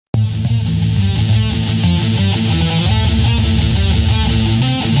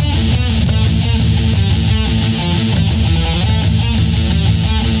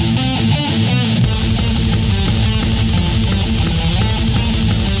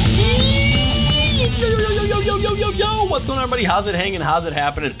What's going on, everybody? How's it hanging? How's it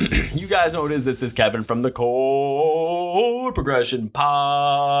happening? You guys know what it is. This is Kevin from the Chord Progression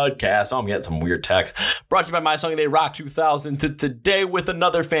Podcast. Oh, I'm getting some weird text. Brought to you by My Song of the Day, Rock 2000. Today with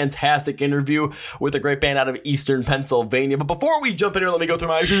another fantastic interview with a great band out of Eastern Pennsylvania. But before we jump in here, let me go through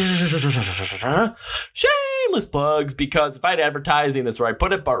my shameless plugs, because if I had advertising, that's where I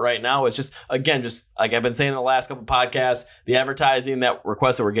put it. But right now, it's just like I've been saying in the last couple podcasts, the advertising that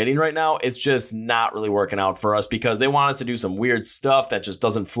requests that we're getting right now is just not really working out for us, because they want us to do some weird stuff that just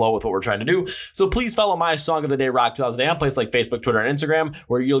doesn't flow with what we're trying to do. So please follow My Song of the Day, Rock 2000 on places like Facebook, Twitter, and Instagram,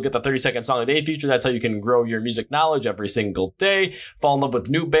 where you'll get the 30-second Song of the Day feature. That's how you can grow your music knowledge every single day, fall in love with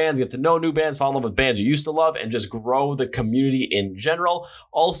new bands, get to know new bands, fall in love with bands you used to love, and just grow the community in general.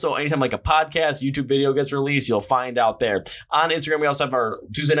 Also, anytime like a podcast, YouTube video gets released, you'll find out there. On Instagram, we also have our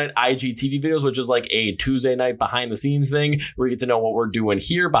Tuesday night IGTV videos, which is like a Tuesday night behind the scenes thing where you get to know what we're doing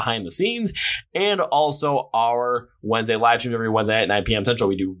here behind the scenes. And also our Wednesday live stream every Wednesday at 9 p.m. Central.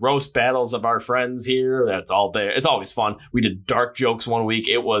 We do roast battles of our friends here. That's all there. It's always fun. We did dark jokes one week.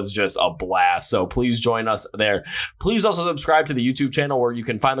 It was just a blast. So please join us there. Please also subscribe to the YouTube channel where you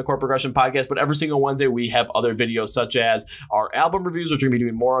can find the Chord Progression Podcast. But every single Wednesday, we have other videos such as our album reviews, which we're going to be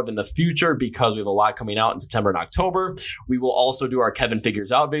doing more of in the future because we have a lot coming out in September and October. We will also do our Kevin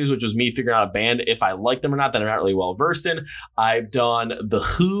Figures Out videos, which is me figuring out a band if I like them or not that I'm not really well versed in. I've done The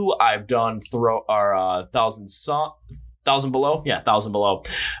Who. I've done Thousand Below. Yeah, Thousand Below.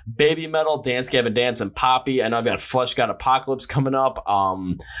 Baby Metal, Dance Gavin Dance, and Poppy. I know I've got Flesh God Apocalypse coming up.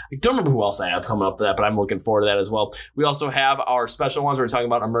 I don't remember who else I have coming up for that, but I'm looking forward to that as well. We also have our special ones where we're talking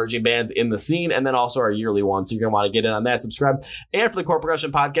about emerging bands in the scene, and then also our yearly ones. So you're going to want to get in on that, subscribe. And for the Chord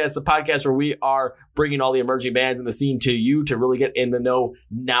Progression Podcast, the podcast where we are bringing all the emerging bands in the scene to you to really get in the know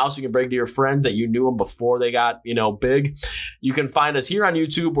now, so you can bring to your friends that you knew them before they got, big. You can find us here on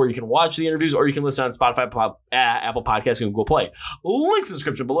YouTube where you can watch the interviews, or you can listen on Spotify, Apple Podcasts, and Google Play. Links in the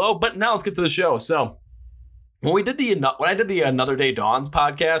description below. But now let's get to the show. So when I did the Another Day Dawns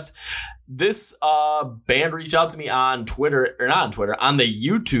podcast, this band reached out to me on Twitter, or not on Twitter, on the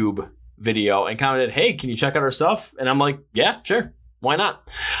YouTube video and commented, "Hey, can you check out our stuff?" And I'm like, "Yeah, sure. Why not?"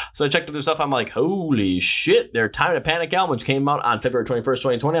 So I checked out their stuff. I'm like, holy shit, their Time to Panic album, which came out on February 21st,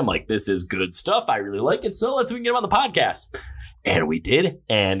 2020. I'm like, this is good stuff. I really like it. So let's see if we can get them on the podcast. And we did,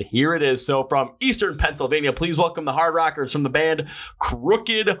 and here it is. So from Eastern Pennsylvania, please welcome the hard rockers from the band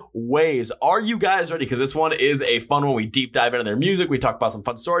Crooked Ways. Are you guys ready? Because this one is a fun one. We deep dive into their music. We talk about some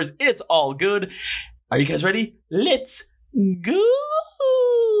fun stories. It's all good. Are you guys ready? Let's go.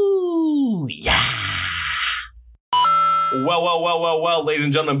 Yeah. Well, ladies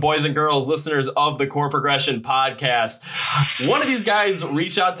and gentlemen, boys and girls, listeners of the Chord Progression Podcast. One of these guys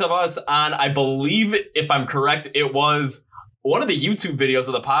reached out to us on, I believe, if I'm correct, it was one of the YouTube videos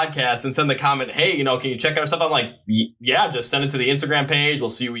of the podcast, and send the comment, "Hey, can you check out our stuff?" I'm like, yeah, just send it to the Instagram page. We'll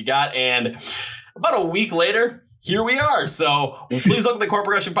see what we got. And about a week later, here we are. So please look at the Chord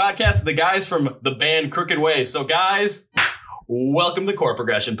Progression Podcast, the guys from the band Crooked Ways. So guys, welcome to the Chord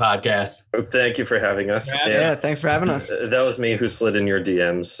Progression Podcast. Thank you for having us. Yeah, thanks for having us. That was me who slid in your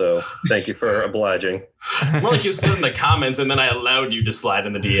DMs, so thank you for obliging. It's more like you slid in the comments and then I allowed you to slide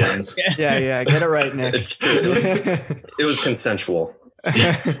in the DMs. Yeah, get it right, Nick. It was consensual.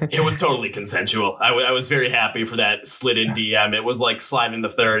 It was totally consensual. I was very happy for that slid in DM. It was like sliding in the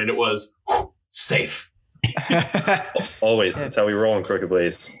third, and it was safe. Always. That's how we roll in Crooked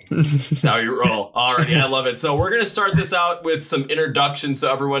Ways. That's how you roll. Alrighty, I love it. So we're going to start this out with some introductions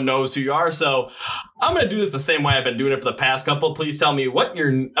so everyone knows who you are. So I'm going to do this the same way I've been doing it for the past couple. Please tell me what I'm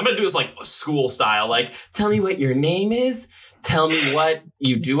going to do this like school style. Like, tell me what your name is. Tell me what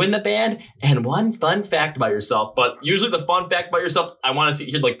you do in the band, and one fun fact about yourself. But usually the fun fact about yourself, I want to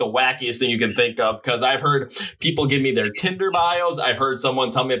hear like the wackiest thing you can think of, because I've heard people give me their Tinder bios. I've heard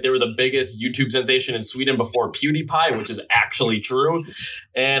someone tell me that they were the biggest YouTube sensation in Sweden before PewDiePie, which is actually true.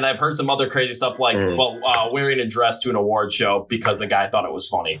 And I've heard some other crazy stuff like, wearing a dress to an award show because the guy thought it was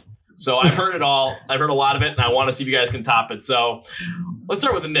funny. So I've heard it all. I've heard a lot of it, and I want to see if you guys can top it. So let's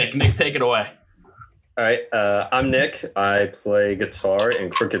start with Nick. Nick, take it away. All right. I'm Nick. I play guitar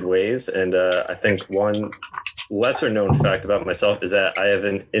in Crooked Ways. And I think one lesser known fact about myself is that I have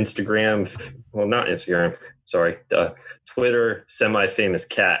an Twitter semi-famous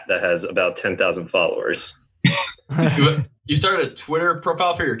cat that has about 10,000 followers. You started a Twitter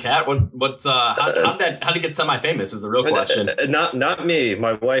profile for your cat? How did it get semi-famous is the real question. Not me.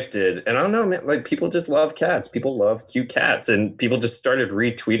 My wife did. And I don't know, man, like people just love cats. People love cute cats, and people just started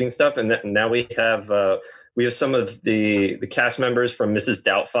retweeting stuff. And now we have we have some of the cast members from Mrs.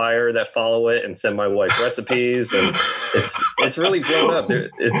 Doubtfire that follow it and send my wife recipes, and it's really blown up.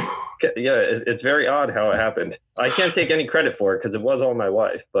 It's very odd how it happened. I can't take any credit for it because it was all my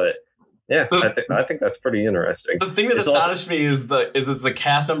wife, but yeah, I think that's pretty interesting. The thing that astonished me is the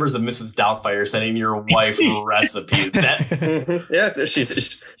cast members of Mrs. Doubtfire sending your wife recipes. Yeah, she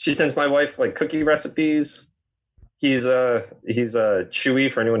sends my wife like cookie recipes. He's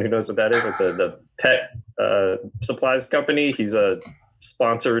Chewy, for anyone who knows what that is, like the pet supplies company. He's a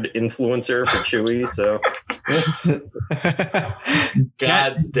sponsored influencer for Chewy. So,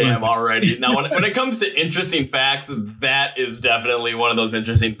 God damn already. Now, when it comes to interesting facts, that is definitely one of those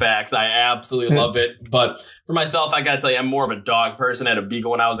interesting facts. I absolutely love it. But for myself, I got to tell you, I'm more of a dog person. I had a beagle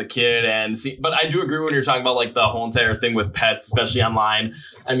when I was a kid. But I do agree when you're talking about like the whole entire thing with pets, especially online.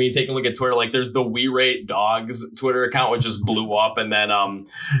 I mean, take a look at Twitter. Like there's the We Rate Dogs Twitter account, which just blew up. And then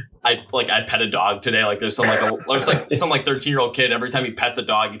I pet a dog today. Like there's some 13-year-old kid. Every time he pets a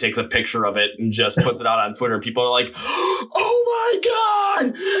dog, he takes a picture of it and just puts it out on Twitter. And people are like, "Oh my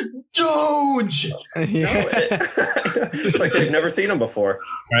God, Doge!" It's like they've never seen him before.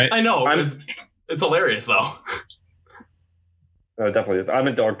 Right? I know. It's hilarious though. Oh, definitely is. I'm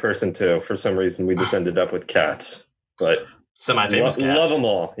a dog person too. For some reason, we just ended up with cats, but semi-famous cat. Love them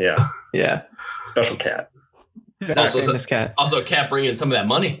all. Yeah. Yeah. Special cat. Also, a cat bringing some of that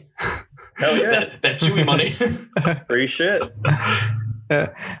money. Hell yeah. that Chewy money. Free shit.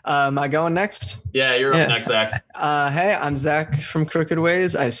 Am I going next? Yeah, you're up next, Zach. Hey, I'm Zach from Crooked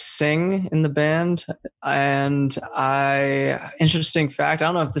Ways. I sing in the band, and interesting fact, I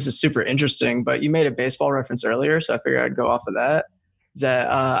don't know if this is super interesting, but you made a baseball reference earlier, so I figured I'd go off of that. Is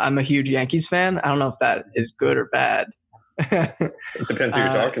that I'm a huge Yankees fan. I don't know if that is good or bad. It depends who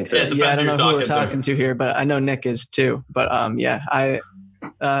you're talking to. Yeah, it depends I don't know who we're talking to here, but I know Nick is too. But I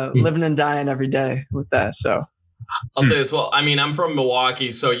living and dying every day with that. So I'll say this. Well, I mean, I'm from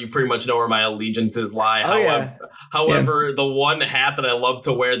Milwaukee, so you pretty much know where my allegiances lie. However, the one hat that I love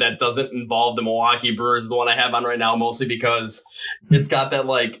to wear that doesn't involve the Milwaukee Brewers is the one I have on right now, mostly because it's got that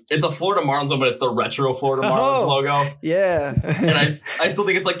it's a Florida Marlins one, but it's the retro Florida Marlins logo. Yeah, and I still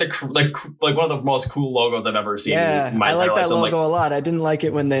think it's like one of the most cool logos I've ever seen. Yeah, in my I like entire that life. logo a lot. I didn't like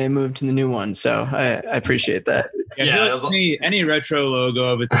it when they moved to the new one, so I appreciate that. Yeah, any retro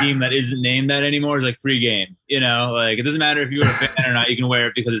logo of a team that isn't named that anymore is like free game. You know, like it doesn't matter if you're a fan or not, you can wear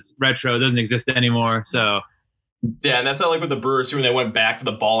it because it's retro. It doesn't exist anymore. So yeah, and that's how I like with the Brewers too, when they went back to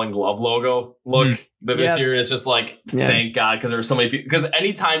the ball and glove logo look this year. It's just like thank God, because there's so many people. Because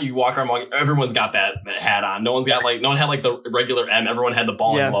anytime you walk around, everyone's got that hat on. No one had like the regular M. Everyone had the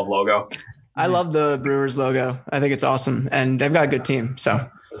ball and glove logo. I love the Brewers logo. I think it's awesome, and they've got a good team. So.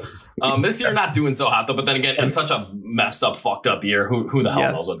 This year not doing so hot though, but then again, it's such a messed up, fucked up year. Who the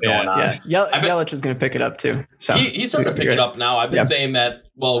hell knows what's going on? Yeah, Yelich is going to pick it up too. So he's starting to pick it up now. I've been saying that.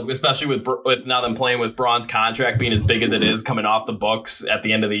 Well, especially with now them playing with Braun's contract being as big as it is coming off the books at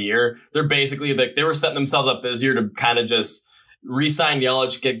the end of the year, they're basically they were setting themselves up this year to kind of just re-sign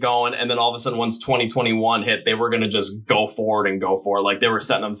Yelich, get going, and then all of a sudden once 2021 hit, they were going to just go forward. Like they were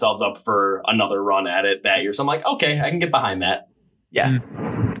setting themselves up for another run at it that year. So I'm like, okay, I can get behind that. Yeah.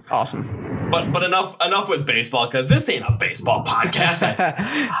 Awesome. But enough with baseball, because this ain't a baseball podcast.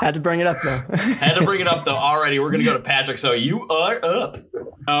 Had to bring it up though. Alrighty, we're gonna go to Patrick. So you are up.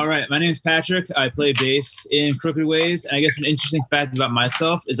 All right, my name is Patrick. I play bass in Crooked Ways, and I guess an interesting fact about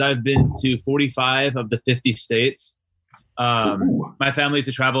myself is I've been to 45 of the 50 states. My family used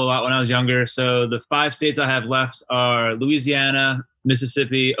to travel a lot when I was younger, so the 5 states I have left are Louisiana,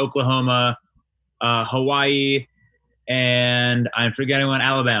 Mississippi, Oklahoma, Hawaii, and I'm forgetting one,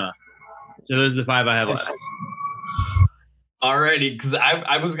 Alabama. So those are the 5 I have left. Alrighty, because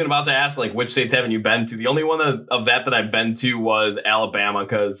I was about to ask, like, which states haven't you been to? The only one of that I've been to was Alabama,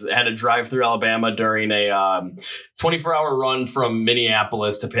 because I had to drive through Alabama during a 24-hour run from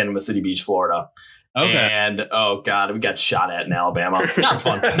Minneapolis to Panama City Beach, Florida. Okay. And, oh, God, we got shot at in Alabama. Not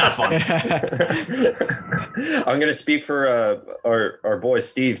fun. Not fun. I'm going to speak for our boy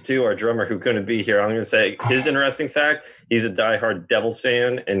Steve, too, our drummer who couldn't be here. I'm going to say his interesting fact, he's a diehard Devils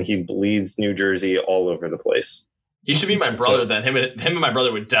fan, and he bleeds New Jersey all over the place. He should be my brother then. Him and my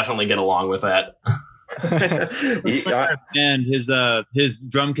brother would definitely get along with that. And his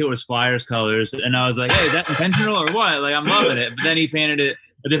drum kit was Flyers colors, and I was like, hey, is that intentional or what? Like, I'm loving it. But then he painted it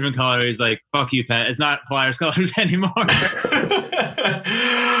a different color. He's like, fuck you, Pat. It's not Flyers colors anymore.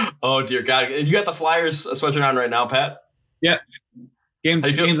 Oh, dear God. And you got the Flyers sweatshirt on right now, Pat? Yep.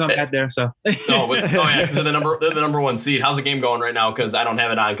 Games on Pat there. So oh yeah, because they're the number one seed. How's the game going right now? Because I don't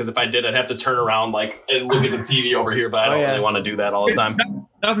have it on. Because if I did, I'd have to turn around and look at the TV over here. But I don't really want to do that all the time.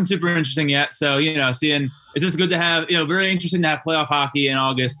 Nothing super interesting yet. So seeing it's just good to have very interesting to have playoff hockey in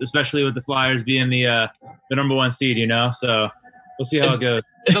August, especially with the Flyers being the number one seed. So. We'll see how it goes.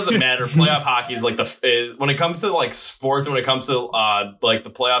 It doesn't matter. Playoff hockey is like when it comes to like sports, and when it comes to like the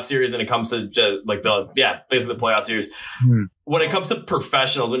playoff series, and it comes to just like basically the playoff series. When it comes to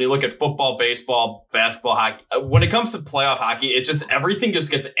professionals, when you look at football, baseball, basketball, hockey, when it comes to playoff hockey, it just everything just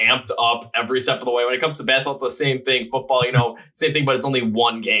gets amped up every step of the way. When it comes to basketball, it's the same thing. Football, same thing, but it's only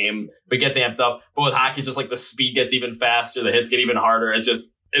one game, but it gets amped up. But with hockey, it's just like the speed gets even faster, the hits get even harder.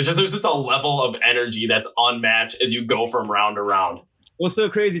 There's just a level of energy that's unmatched as you go from round to round. Well, it's so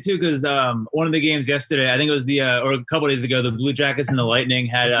crazy too because one of the games yesterday, I think it was or a couple of days ago, the Blue Jackets and the Lightning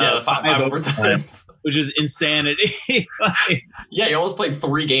had five overtimes, which is insanity. Yeah, you almost played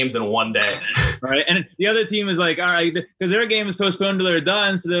 3 games in one day, right? And the other team is like, all right, because their game is postponed till they're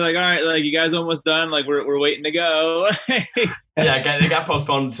done, so they're like, all right, like you guys almost done, like we're waiting to go. Yeah, they got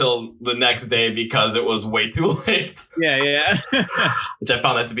postponed until the next day because it was way too late. Yeah. Which I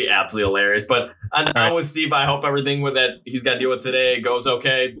found that to be absolutely hilarious. But I'm with Steve. I hope everything with that he's got to deal with today goes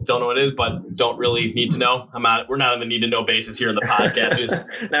okay. Don't know what it is, but don't really need to know. We're not on the need to know basis here in the podcast. Just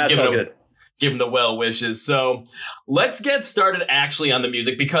it's all good. Give him the well wishes. So let's get started actually on the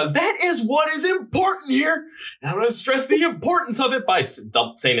music because that is what is important here. And I'm going to stress the importance of it by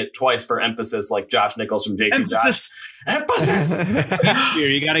saying it twice for emphasis, like Josh Nichols from JP Josh. Emphasis. Here,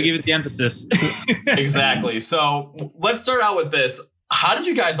 you got to give it the emphasis. Exactly. So let's start out with this. How did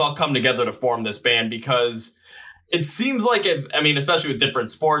you guys all come together to form this band? Because it seems like especially with different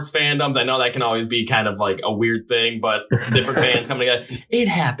sports fandoms, I know that can always be kind of like a weird thing, but different fans coming together, it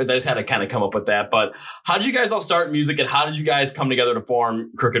happens. I just had to kind of come up with that. But how did you guys all start music and how did you guys come together to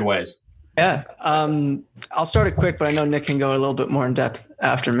form Crooked Ways? Yeah, I'll start it quick, but I know Nick can go a little bit more in depth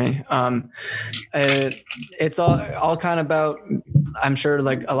after me. It's all kind of about, I'm sure,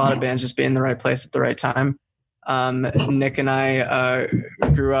 like a lot of bands just being in the right place at the right time. Nick and I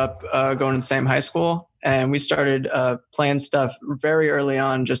grew up going to the same high school. And we started playing stuff very early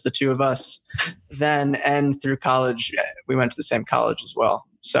on, just the two of us. Then and through college, we went to the same college as well.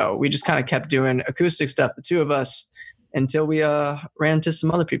 So we just kind of kept doing acoustic stuff, the two of us, until we ran into some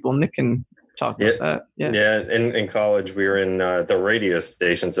other people. Nick can talk about that. Yeah. In college, we were in the radio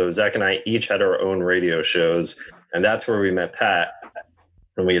station. So Zach and I each had our own radio shows. And that's where we met Pat.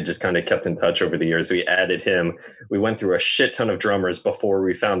 And we had just kind of kept in touch over the years. We added him. We went through a shit ton of drummers before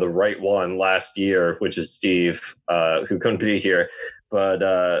we found the right one last year, which is Steve, who couldn't be here.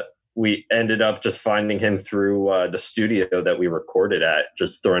 But we ended up just finding him through the studio that we recorded at,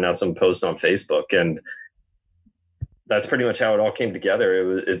 just throwing out some posts on Facebook. And that's pretty much how it all came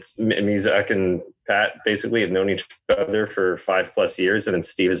together. It's me, Zach, and Pat basically have known each other for 5+ years. And then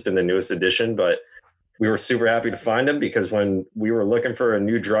Steve has been the newest addition. But we were super happy to find him because when we were looking for a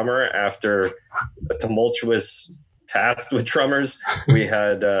new drummer after a tumultuous past with drummers, we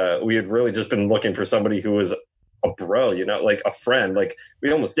had really just been looking for somebody who was a bro, like a friend. Like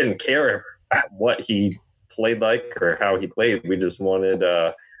we almost didn't care what he played like or how he played. We just wanted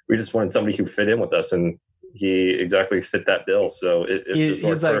somebody who fit in with us, and he exactly fit that bill. So it just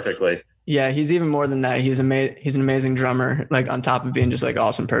worked perfectly. Yeah, he's even more than that. He's an amazing drummer, like on top of being just like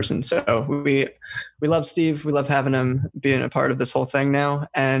awesome person. So we love Steve. We love having him being a part of this whole thing now.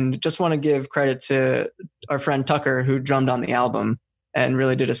 And just want to give credit to our friend Tucker, who drummed on the album and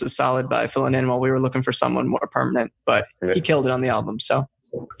really did us a solid by filling in while we were looking for someone more permanent. But he killed it on the album. So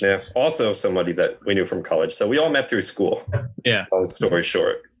yeah, also somebody that we knew from college. So we all met through school. Yeah. Long story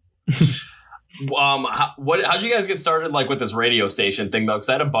short. How'd you guys get started like with this radio station thing though? Because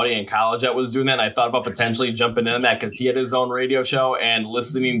I had a buddy in college that was doing that, and I thought about potentially jumping in that because he had his own radio show and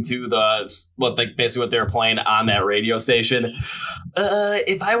listening to basically what they were playing on that radio station.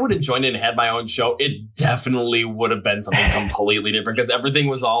 If I would have joined in and had my own show, it definitely would have been something completely different because everything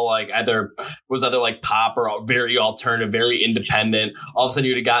was all like either like pop or very alternative, very independent. All of a sudden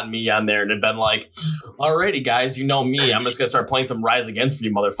you'd have gotten me on there and it'd been like, alrighty guys, you know me, I'm just gonna start playing some Rise Against for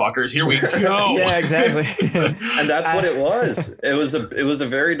you motherfuckers. Here we go. Yeah, exactly. And that's what it was. It was a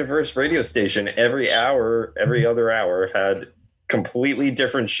very diverse radio station. Every other hour had completely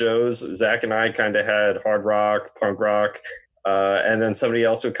different shows. Zach and I kind of had hard rock, punk rock, and then somebody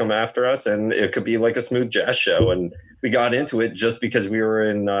else would come after us, and it could be like a smooth jazz show. And we got into it just because we were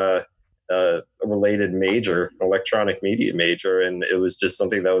in a related major, electronic media major, and it was just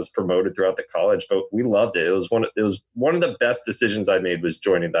something that was promoted throughout the college. But we loved it. It was one of the best decisions I made was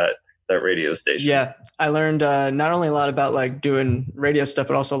joining that that radio station. Yeah, I learned not only a lot about like doing radio stuff,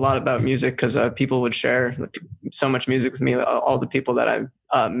 but also a lot about music because people would share so much music with me. All the people that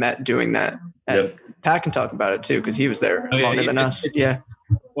I met doing that. And Yep. Pat can talk about it too because he was there longer than us. Yeah.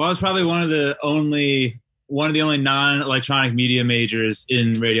 Well, I was probably one of the only non-electronic media majors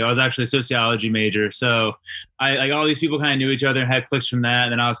in radio. I was actually a sociology major, so I like all these people kind of knew each other and had cliques from that.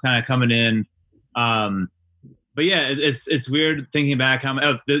 And then I was kind of coming in. But yeah, it's weird thinking back how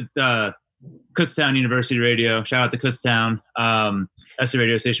Kutztown University Radio. Shout out to Kutztown. That's the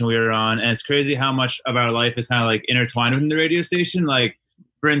radio station we were on, and it's crazy how much of our life is kind of like intertwined within the radio station. Like,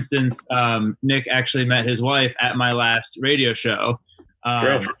 for instance, Nick actually met his wife at my last radio show.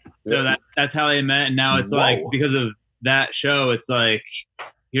 So that's how they met, and now it's like because of that show, it's like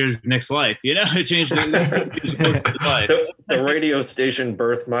here's Nick's life. You know, it changed the life. The radio station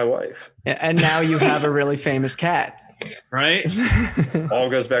birthed my wife. And now you have a really famous cat. Right? All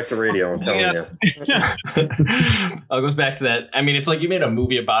goes back to radio, I'm telling you. All goes back to that. I mean, it's like you made a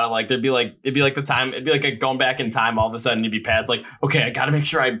movie about it. Like it'd be like the time. It'd be like going back in time. All of a sudden, you'd be Pat's like, okay, I got to make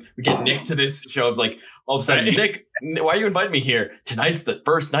sure we get Nick to this show. It's like all of a sudden, Nick, why are you inviting me here? Tonight's the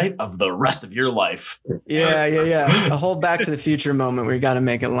first night of the rest of your life. Yeah. A whole Back to the Future moment where you got to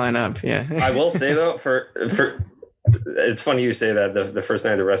make it line up. Yeah. I will say though, for it's funny you say that the first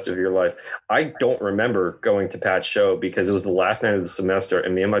night of the rest of your life. I don't remember going to Pat's show because it was the last night of the semester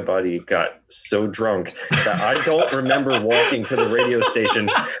and me and my buddy got so drunk that I don't remember walking to the radio station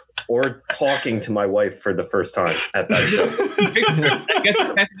or talking to my wife for the first time at that show. I guess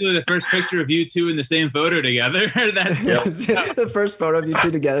it's technically the first picture of you two in the same photo together. That's the first photo of you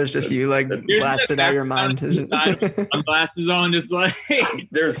two together is just you like blasted out of your mind. Glasses on, just like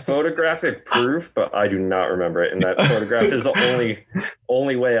there's photographic proof, but I do not remember it. And that photograph is the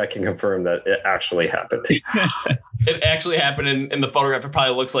only way I can confirm that it actually happened. It actually happened, and the photograph, it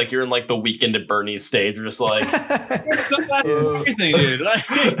probably looks like you're in like the Weekend at Bernie's stage, just like everything, dude. Like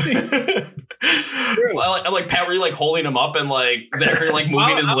Pat, were you like holding him up and like Zachary like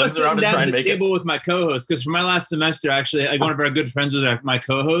moving his lips around to try and make it? With my co-host, because for my last semester, actually, like one of our good friends was my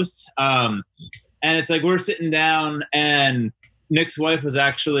co-host, and it's like we're sitting down, and Nick's wife was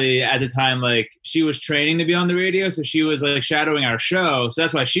actually at the time like she was training to be on the radio, so she was like shadowing our show, so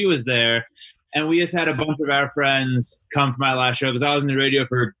that's why she was there. And we just had a bunch of our friends come for my last show because I was in the radio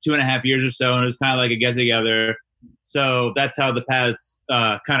for 2.5 years or so, and it was kind of like a get together. So that's how the paths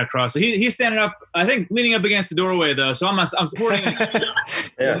kind of crossed. So he's standing up, I think, leaning up against the doorway though. So I'm supporting him.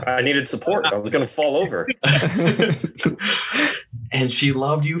 Yeah, I needed support. I was going to fall over. And she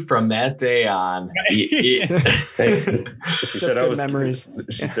loved you from that day on. She said I was memories.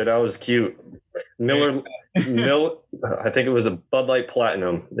 She said I was cute. Miller, I think it was a Bud Light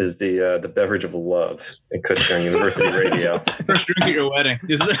Platinum is the beverage of love at Kutztown University Radio. First drink at your wedding.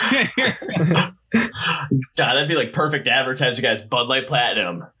 God, that'd be like perfect advertising, guys. Bud Light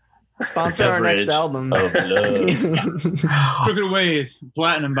Platinum. Sponsor our next album. Of love. Crooked Ways,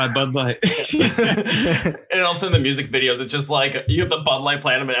 Platinum by Bud Light. And also in the music videos, it's just like you have the Bud Light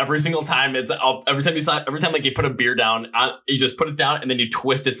Platinum, and every single time every time like you put a beer down, you just put it down and then you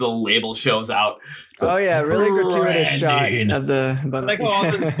twist it so the label shows out. So really gratuitous shot of the Bud Light. Like all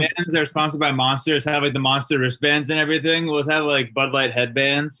the bands that are sponsored by Monsters have like the Monster wristbands and everything. We'll have like Bud Light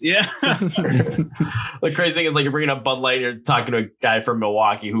headbands. Yeah. The crazy thing is like you're bringing up Bud Light, you're talking to a guy from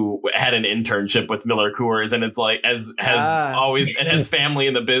Milwaukee who had an internship with Miller Coors, and it's like has always and has family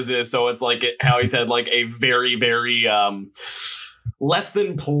in the business, so it's like how he's had like a very very less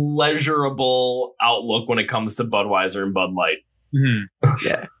than pleasurable outlook when it comes to Budweiser and Bud Light. Mm-hmm.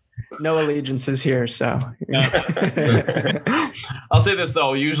 Yeah. No allegiances here, so. I'll say this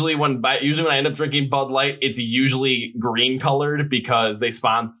though. Usually when I end up drinking Bud Light, it's usually green colored because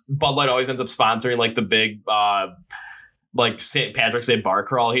Bud Light always ends up sponsoring like the big like St. Patrick's Day bar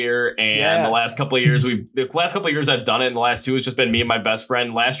crawl here. And the last couple of years I've done it, and the last two has just been me and my best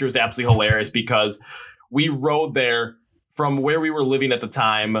friend. Last year was absolutely hilarious because we rode there from where we were living at the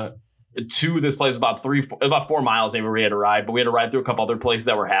time to this place, about 4 miles maybe we had to ride, but we had to ride through a couple other places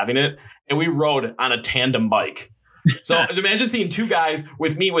that were having it, and we rode on a tandem bike. So imagine seeing two guys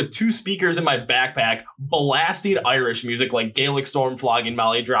with me with two speakers in my backpack blasting Irish music like Gaelic Storm, Flogging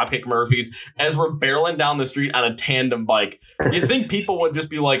Molly, Dropkick Murphys as we're barreling down the street on a tandem bike. You think people would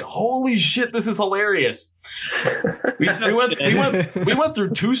just be like, holy shit, this is hilarious. We went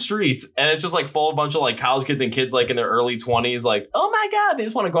through 2 streets, and it's just like full of a bunch of like college kids and kids like in their early 20s, like, oh my God, they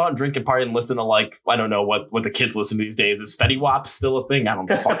just want to go out and drink and party and listen to like, I don't know what the kids listen to these days. Is Fetty Wap still a thing? I don't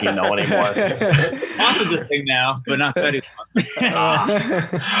fucking know anymore. WAP is a thing now. but not Fetty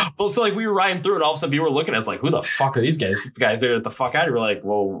Wap. Well, so like we were riding through and all of a sudden people were looking at us like, who the fuck are these guys? Guys, they're the fuck out of here. We're like,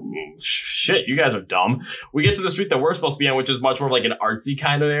 well, shit, you guys are dumb. We get to the street that we're supposed to be on, which is much more like an artsy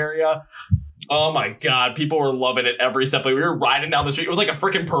kind of area. Oh my God, people were loving it every step. Like we were riding down the street. It was like a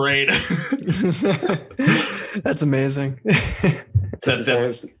freaking parade. That's amazing.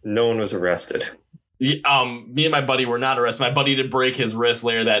 No one was arrested. Me and my buddy were not arrested. My buddy did break his wrist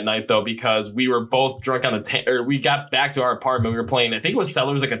later that night though, because we were both drunk on or we got back to our apartment. We were playing, I think it was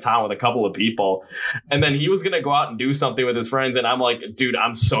Settlers of Catan with a couple of people. And then he was going to go out and do something with his friends. And I'm like, dude,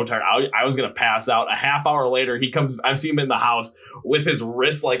 I'm so tired. I was going to pass out. A half hour later, he comes, I see him in the house with his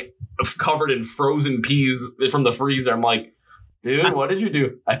wrist like covered in frozen peas from the freezer. I'm like, dude, what did you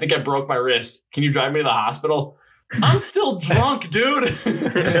do? I think I broke my wrist. Can you drive me to the hospital? I'm still drunk, dude.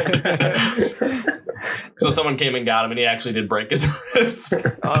 So someone came and got him, and he actually did break his wrist.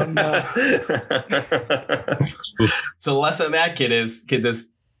 Oh no! So the lesson of that kids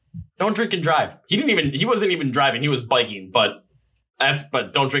is don't drink and drive. He wasn't even driving. He was biking, but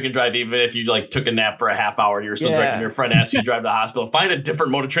don't drink and drive. Even if you like took a nap for a half hour, you're still drinking. Your friend asks you to drive to the hospital. Find a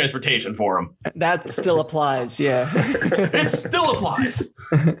different mode of transportation for him. That still applies. Yeah, it still applies.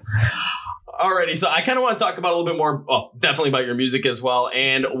 Alrighty, so I kind of want to talk about a little bit more, definitely about your music as well.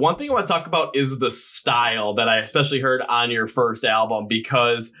 And one thing I want to talk about is the style that I especially heard on your first album,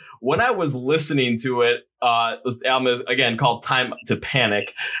 because when I was listening to it, this album is again called Time to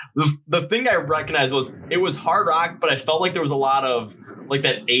Panic. The thing I recognized was it was hard rock, but I felt like there was a lot of like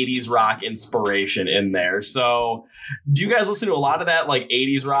that 80s rock inspiration in there. So do you guys listen to a lot of that like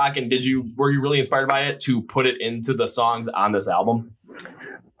 80s rock? And were you really inspired by it to put it into the songs on this album?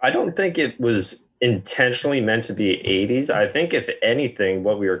 I don't think it was intentionally meant to be 80s. I think if anything,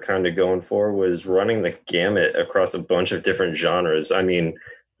 what we were kind of going for was running the gamut across a bunch of different genres. I mean,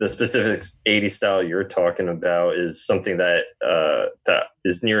 the specific 80s style you're talking about is something that that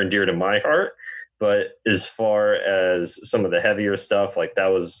is near and dear to my heart. But as far as some of the heavier stuff, like that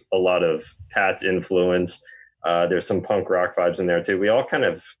was a lot of Pat's influence. There's some punk rock vibes in there too. We all kind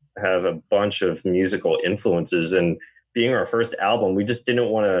of have a bunch of musical influences, and being our first album, we just didn't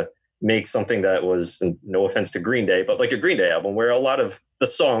want to make something that was, no offense to Green Day, but like a Green Day album where a lot of the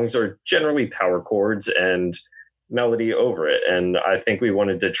songs are generally power chords and melody over it. And I think we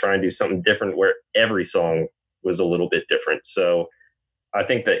wanted to try and do something different where every song was a little bit different. So I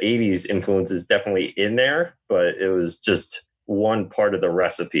think the 80s influence is definitely in there, but it was just one part of the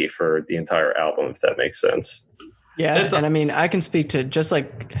recipe for the entire album, if that makes sense. Yeah, and I mean, I can speak to just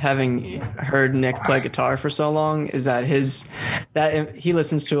like having heard Nick play guitar for so long, is that he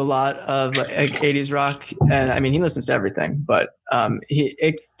listens to a lot of like 80s rock, and I mean, he listens to everything, but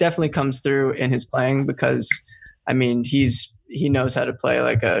it definitely comes through in his playing, because I mean, he knows how to play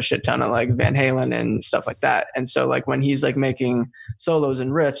like a shit ton of like Van Halen and stuff like that, and so like when he's like making solos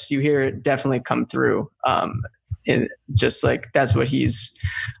and riffs, you hear it definitely come through. And just like that's what he's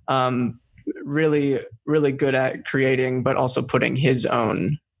really, really good at creating, but also putting his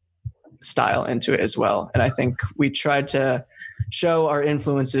own style into it as well. And I think we tried to show our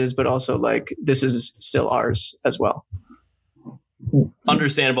influences, but also like this is still ours as well.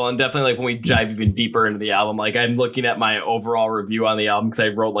 Understandable. And definitely like when we dive even deeper into the album, like I'm looking at my overall review on the album because I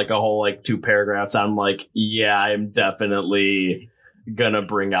wrote like a whole like 2 paragraphs. I'm like, yeah, I'm definitely gonna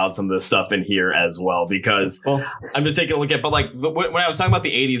bring out some of this stuff in here as well, because I'm just taking a look at, but like when I was talking about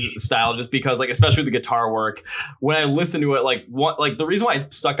the 80s style, just because like especially the guitar work, when I listen to it, like the reason why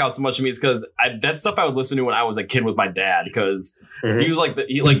it stuck out so much to me is because that's stuff I would listen to when I was a kid with my dad, because he was like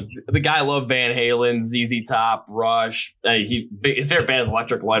the guy loved Van Halen, ZZ Top, Rush. His favorite band is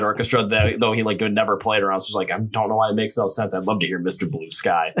Electric Light Orchestra, though he like would never play it around. So just like, I don't know why it makes no sense. I'd love to hear Mr. Blue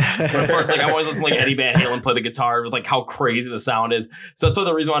Sky, but of course like I always listen to like Eddie Van Halen play the guitar with like how crazy the sound is. So that's why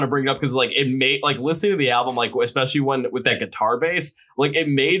the reason I want to bring it up, because like it made like listening to the album, like especially when with that guitar bass, like it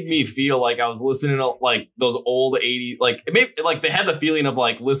made me feel like I was listening to like those old 80s, like it made like they had the feeling of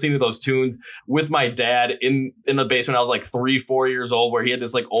like listening to those tunes with my dad in the basement. I was like 3-4 years old, where he had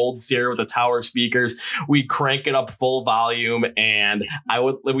this like old stereo with the tower speakers. We'd crank it up full volume, and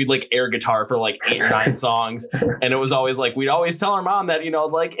we'd like air guitar for like 8 or 9 songs, and it was always like we'd always tell our mom that, you know,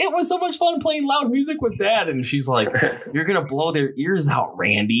 like it was so much fun playing loud music with dad, and she's like, you're gonna blow their ears out,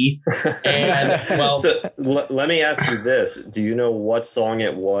 Randy. And well, so let me ask you this: do you know what song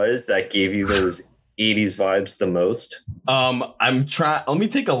it was that gave you those 80s vibes the most? I'm trying. Let me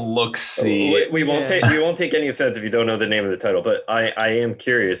take a look. See, we won't take any offense if you don't know the name of the title, but I am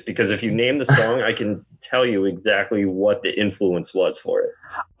curious because if you name the song, I can tell you exactly what the influence was for it.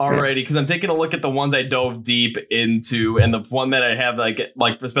 Alrighty, because I'm taking a look at the ones I dove deep into, and the one that I have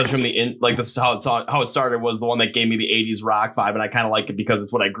like especially from how it started was the one that gave me the '80s rock vibe, and I kind of like it because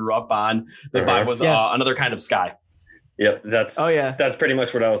it's what I grew up on. The vibe was Another Kind of Sky. Yep, that's pretty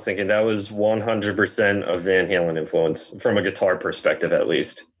much what I was thinking. That was 100% a Van Halen influence from a guitar perspective, at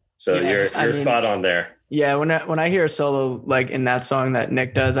least. So you're spot on there. Yeah, when I hear a solo like in that song that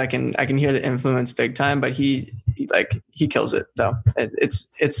Nick does, I can hear the influence big time. But he kills it though.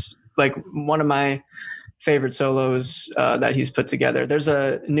 It's like one of my favorite solos that he's put together. There's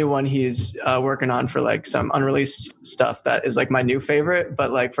a new one he's working on for like some unreleased stuff that is like my new favorite.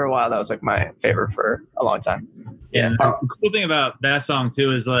 But like for a while, that was like my favorite for a long time. Yeah. The cool thing about that song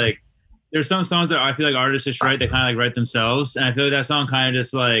too is like there's some songs that I feel like artists just write, they kind of like write themselves, and I feel like that song kind of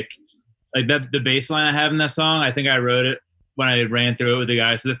just like that the bass line I have in that song, I think I wrote it when I ran through it with the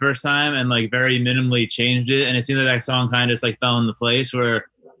guys for the first time and like very minimally changed it, and it seemed like that song kind of just like fell into place where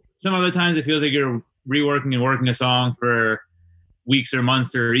some other times it feels like you're reworking and working a song for weeks or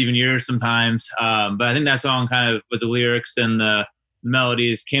months or even years sometimes, but I think that song kind of with the lyrics and the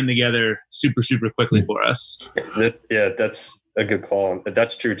melodies came together super quickly for us. Yeah, that's a good call.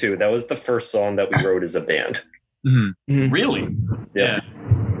 That's true too. That was the first song that we wrote as a band. Mm-hmm. Really? Yeah.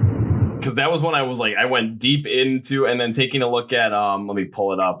 Because that was when I was like, I went deep into, and then taking a look at, let me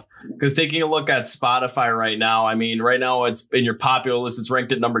pull it up. Because taking a look at Spotify right now, I mean, right now it's in your popular list, it's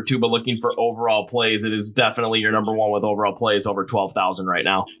ranked at number 2, but looking for overall plays, it is definitely your number 1 with overall plays over 12,000 right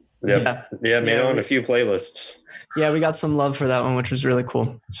now. Yeah, made on a few playlists. Yeah, we got some love for that one, which was really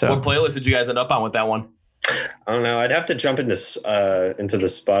cool. So, what playlist did you guys end up on with that one? I don't know. I'd have to jump into the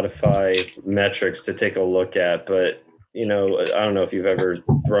Spotify metrics to take a look at, but I don't know if you've ever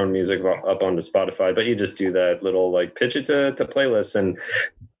thrown music up onto Spotify, but you just do that little like pitch it to playlists, and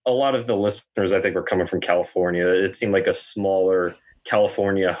a lot of the listeners I think were coming from California. It seemed like a smaller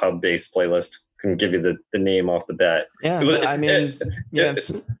California hub-based playlist. Can give you the name off the bat. Yeah, it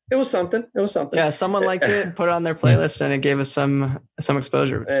was something. Yeah, someone liked it, put it on their playlist, and it gave us some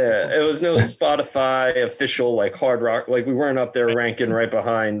exposure. Yeah, it was no Spotify official like hard rock. Like we weren't up there ranking right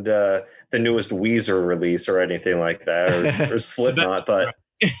behind the newest Weezer release or anything like that, or Slipknot. But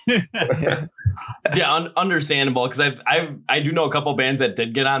yeah, understandable, because I do know a couple bands that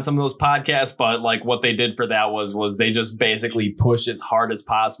did get on some of those podcasts, but like what they did for that was they just basically pushed as hard as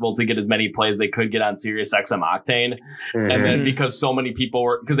possible to get as many plays they could get on SiriusXM Octane. Mm-hmm. And then because so many people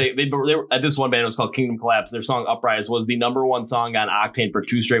were, because they were at this one band, it was called Kingdom Collapse, their song Uprise was the number 1 song on Octane for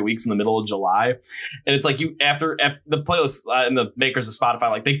 2 straight weeks in the middle of July. And it's like after the playlist and the makers of Spotify,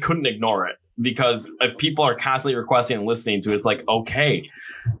 like they couldn't ignore it. Because if people are constantly requesting and listening to it, it's like, okay,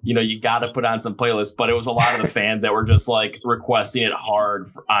 you got to put on some playlists. But it was a lot of the fans that were just like requesting it hard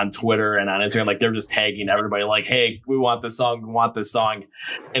on Twitter and on Instagram. Like they're just tagging everybody like, hey, we want this song. We want this song.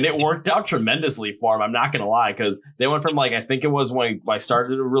 And it worked out tremendously for them. I'm not going to lie, because they went from like, I think it was when I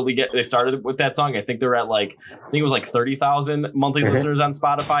started to really they started with that song. I think they're at like, I think it was like 30,000 monthly listeners on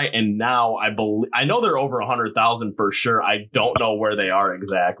Spotify. And now I know they're over 100,000 for sure. I don't know where they are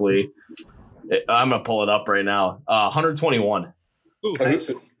exactly. I'm going to pull it up right now. 121. Ooh,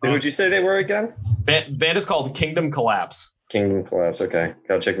 nice. Who would you say they were again? Band is called Kingdom Collapse. Kingdom Collapse. Okay.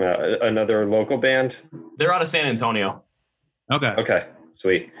 Gotta check them out. Another local band? They're out of San Antonio. Okay.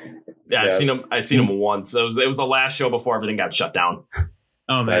 Sweet. Yeah. I've seen them once. It was the last show before everything got shut down.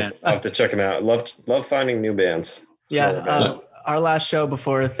 Oh man. Nice. I'll have to check them out. Love finding new bands. Yeah. Our last show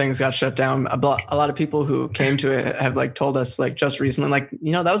before things got shut down, a lot of people who came to it have like told us like just recently, like,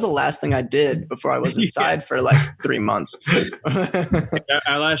 that was the last thing I did before I was inside for like 3 months.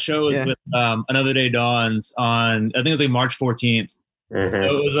 Our last show was with Another Day Dawns on, I think it was like March 14th. Mm-hmm. So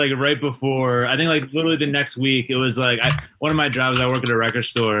it was like right before, I think like literally the next week, it was like one of my jobs, I work at a record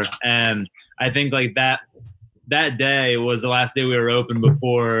store, and I think like that day was the last day we were open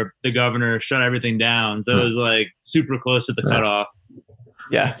before the governor shut everything down. So it was like super close to the cutoff.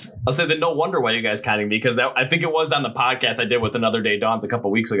 Yeah. I'll say that no wonder why you guys counting, because I think it was on the podcast I did with Another Day Dawns a couple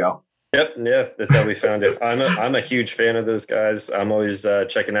weeks ago. Yep. Yeah. That's how we found it. I'm a huge fan of those guys. I'm always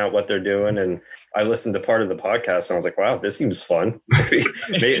checking out what they're doing. And I listened to part of the podcast and I was like, wow, this seems fun.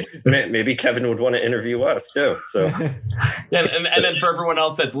 Maybe Kevin would want to interview us too. So yeah. And then for everyone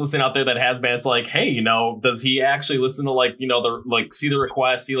else that's listening out there that has bands, like, hey, does he actually listen to see the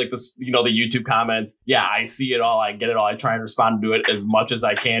requests, see like this, the YouTube comments? Yeah, I see it all. I get it all. I try and respond to it as much as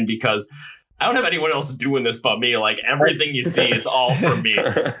I can, because I don't have anyone else doing this but me. Like everything you see, it's all for me.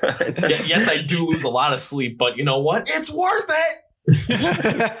 Yes, I do lose a lot of sleep, but you know what? It's worth it.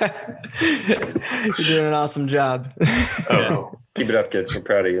 You're doing an awesome job. Oh, keep it up, kid. I'm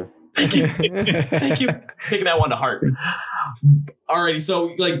proud of you. Thank you. Thank you. Taking that one to heart. Alrighty,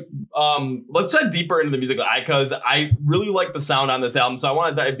 so like let's dive deeper into the music because I really like the sound on this album. So I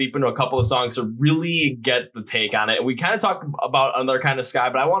want to dive deep into a couple of songs to really get the take on it. And we kind of talked about Another Kind of Sky,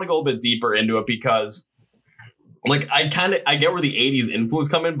 but I want to go a bit deeper into it because like I get where the 80s influence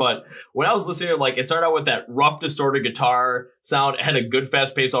come in, but when I was listening to it, like it started out with that rough distorted guitar sound. It had a good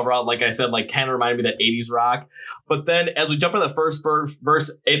fast pace overall. Like I said, like kind of reminded me of that 80s rock. But then as we jump into the first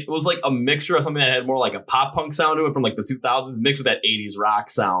verse, it was like a mixture of something that had more like a pop punk sound to it from like the 2000s mixed with that 80s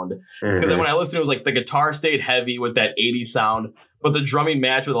rock sound. Because then when I listened, it was like the guitar stayed heavy with that 80s sound, but the drumming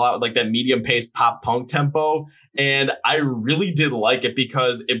matched with a lot of like that medium paced pop punk tempo. And I really did like it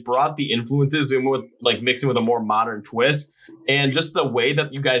because it brought the influences in with like mixing with a more modern twist. And just the way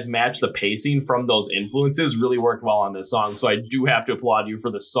that you guys match the pacing from those influences really worked well on this song. So I do have to applaud you for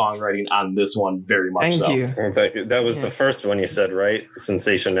the songwriting on this one very much. Thank you. Well, thank you. That was the first one you said, right?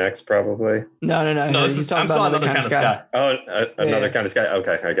 Sensation X, probably. No. No, this is I'm still Another Kind of Sky. Oh, Another Kind of Sky.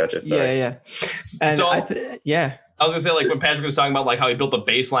 Okay, I got you. Sorry. Yeah. And so I was gonna say, like when Patrick was talking about like how he built the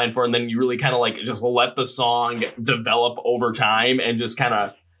bass line for it, and then you really kind of like just let the song develop over time and just kind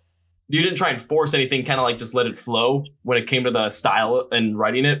of, you didn't try and force anything, kind of like just let it flow when it came to the style and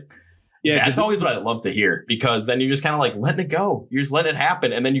writing it. Yeah, that's always what I love to hear, because then you're just kind of like letting it go. You're just letting it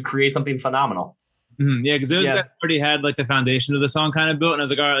happen, and then you create something phenomenal. Mm-hmm. Yeah, because those guys already had like the foundation of the song kind of built, and I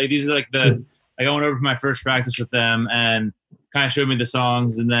was like, all right, like, these are like the. Like I went over for my first practice with them and kind of showed me the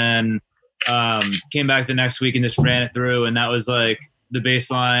songs, and then came back the next week and just ran it through, and that was like the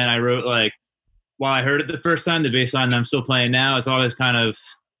bass line I wrote. Like while I heard it the first time, the bass line that I'm still playing now, it's always kind of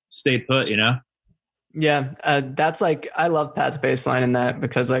stayed put, you know. Yeah, that's like, I love Pat's bass line in that,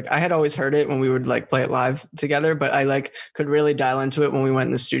 because like I had always heard it when we would like play it live together, but I like could really dial into it when we went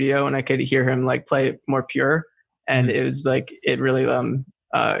in the studio, and I could hear him like play it more pure, and it was like it really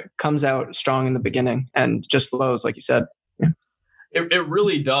comes out strong in the beginning and just flows like you said. It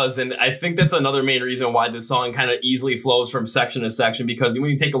really does. And I think that's another main reason why this song kind of easily flows from section to section, because when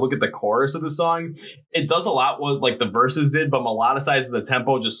you take a look at the chorus of the song, it does a lot what like the verses did, but melodicizes the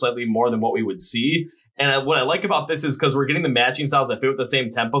tempo just slightly more than what we would see. And what I like about this is because we're getting the matching styles that fit with the same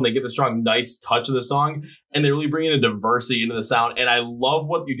tempo, and they give a strong, nice touch of the song, and they really bring in a diversity into the sound. And I love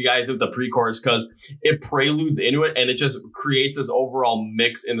what you guys do with the pre-chorus, because it preludes into it, and it just creates this overall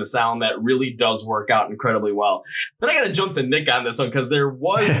mix in the sound that really does work out incredibly well. Then I got to jump to Nick on this one, because there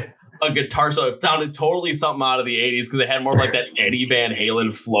was a guitar solo. It sounded totally something out of the 80s, because it had more like that Eddie Van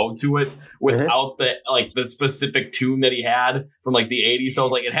Halen flow to it without the specific tune that he had from like the 80s. So I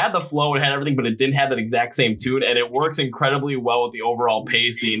was like, it had the flow, it had everything, but it didn't have that exact same tune, and it works incredibly well with the overall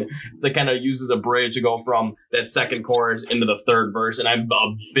pacing to kind of use as a bridge to go from that second chorus into the third verse. And I'm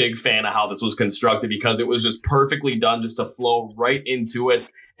a big fan of how this was constructed, because it was just perfectly done just to flow right into it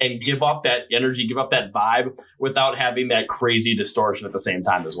and give up that energy, give up that vibe without having that crazy distortion at the same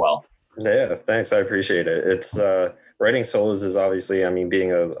time as well. Yeah, thanks. I appreciate it. It's writing solos is obviously, I mean,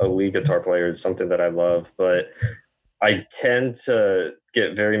 being a lead guitar player is something that I love, but I tend to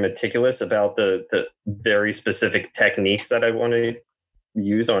get very meticulous about the very specific techniques that I want to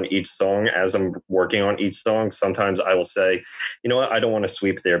use on each song as I'm working on each song. Sometimes I will say, you know what, I don't want to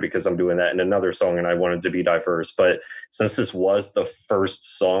sweep there because I'm doing that in another song and I want it to be diverse. But since this was the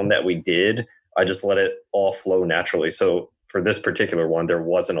first song that we did, I just let it all flow naturally. So for this particular one, there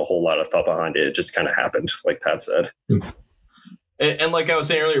wasn't a whole lot of thought behind it. It just kind of happened, like Pat said. And like I was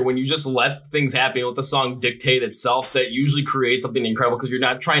saying earlier, when you just let things happen, let the song dictate itself, that usually creates something incredible, because you're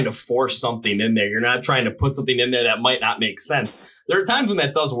not trying to force something in there. You're not trying to put something in there that might not make sense. There are times when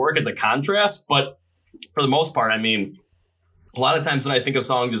that does work as a contrast, but for the most part, I mean, a lot of times when I think a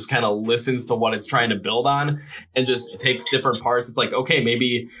song just kind of listens to what it's trying to build on and just takes different parts, it's like, okay,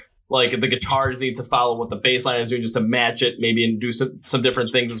 maybe like the guitars need to follow what the bass line is doing just to match it, maybe, and do some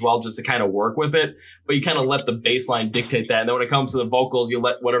different things as well just to kind of work with it. But you kind of let the bass line dictate that. And then when it comes to the vocals, you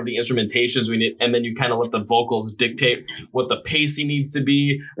let whatever the instrumentation is we need, and then you kind of let the vocals dictate what the pacing needs to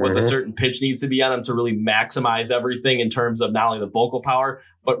be, what the certain pitch needs to be on them to really maximize everything in terms of not only the vocal power,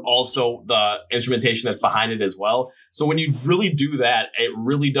 but also the instrumentation that's behind it as well. So when you really do that, it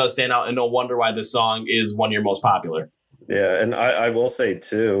really does stand out, and no wonder why this song is one of your most popular. Yeah, and I will say,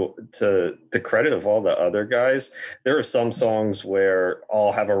 too, to the credit of all the other guys, there are some songs where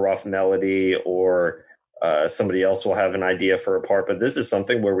I'll have a rough melody or Somebody else will have an idea for a part, but this is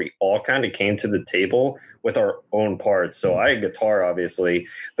something where we all kind of came to the table with our own parts. So I had guitar, obviously,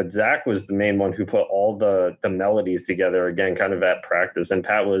 but Zach was the main one who put all the melodies together, again, kind of at practice. And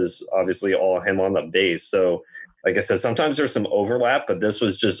Pat was obviously all him on the bass. So like I said, sometimes there's some overlap, but this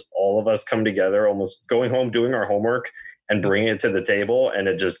was just all of us come together, almost going home, doing our homework and bringing it to the table. And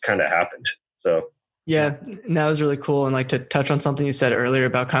it just kind of happened. So yeah, and that was really cool. And like to touch on something you said earlier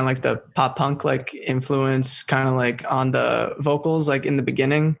about kind of like the pop punk like influence kind of like on the vocals, like in the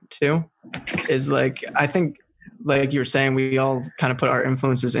beginning too, is like, I think like you were saying, we all kind of put our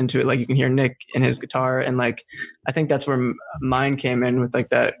influences into it. Like you can hear Nick in his guitar. And like, I think that's where mine came in with like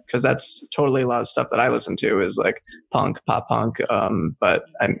that, because that's totally a lot of stuff that I listen to is like punk, pop punk. But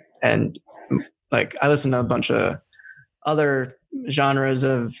I listen to a bunch of other genres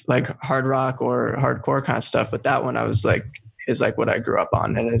of like hard rock or hardcore kind of stuff, but that one I was like is like what I grew up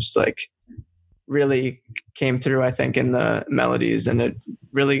on, and it's like really came through, I think, in the melodies, and it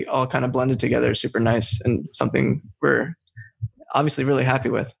really all kind of blended together super nice, and something we're obviously really happy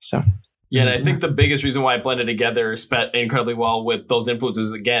with. So yeah, and I think the biggest reason why it blended together incredibly well with those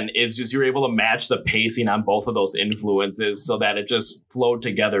influences, again, is just you're able to match the pacing on both of those influences so that it just flowed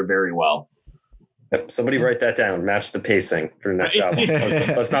together very well. Yep. Somebody write that down. Match the pacing for the next album.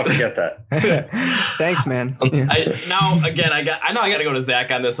 Let's not forget that. Thanks, man. I know I got to go to Zach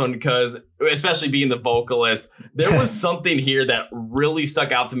on this one because, especially being the vocalist, there was something here that really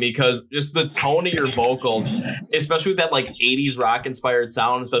stuck out to me because just the tone of your vocals, especially with that like 80s rock inspired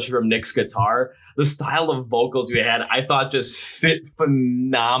sound, especially from Nick's guitar, the style of vocals you had, I thought just fit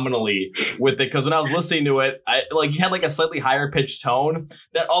phenomenally with it. Because when I was listening to it, you had like a slightly higher pitched tone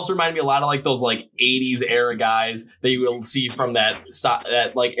that also reminded me a lot of like those like 80s era guys that you will see from that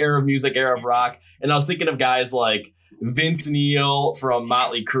like era of music, era of rock. And I was thinking of guys like Vince Neil from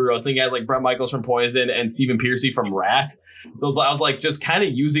Motley Crue. I was thinking guys like Bret Michaels from Poison and Stephen Pearcy from Rat. So I was like just kind of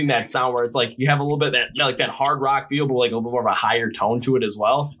using that sound where it's like you have a little bit that hard rock feel, but like a little bit more of a higher tone to it as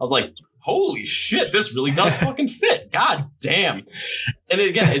well. I was like, holy shit, this really does fucking fit. God damn. And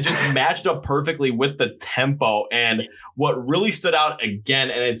again, it just matched up perfectly with the tempo. And what really stood out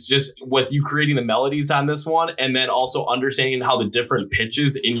again, and it's just with you creating the melodies on this one, and then also understanding how the different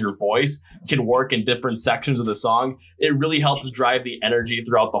pitches in your voice can work in different sections of the song, it really helps drive the energy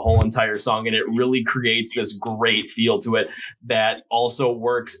throughout the whole entire song. And it really creates this great feel to it that also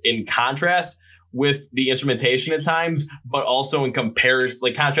works in contrast with the instrumentation at times, but also in comparison,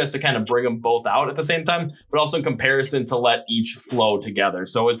 like contrast to kind of bring them both out at the same time, but also in comparison to let each flow together.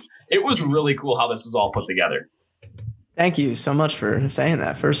 So it was really cool how this is all put together. Thank you so much for saying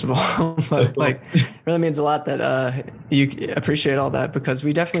that, first of all. But like, really means a lot that you appreciate all that, because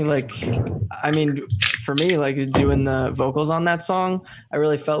we definitely for me, like doing the vocals on that song, I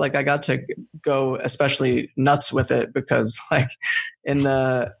really felt like I got to go especially nuts with it, because like in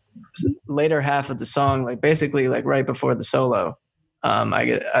the later half of the song, like basically like right before the solo,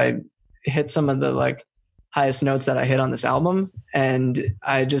 I hit some of the like highest notes that I hit on this album, and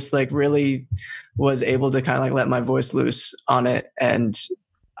I just like really was able to kind of like let my voice loose on it. And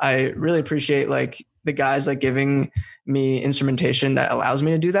I really appreciate like the guys like giving me instrumentation that allows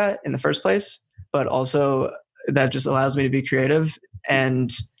me to do that in the first place, but also that just allows me to be creative.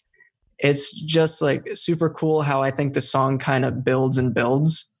 And it's just like super cool how I think the song kind of builds and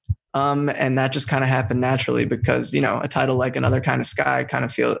builds. And that just kind of happened naturally because, a title like Another Kind of Sky kind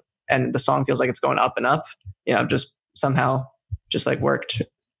of and the song feels like it's going up and up, just somehow just like worked.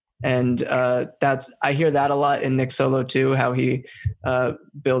 And I hear that a lot in Nick's solo too, how he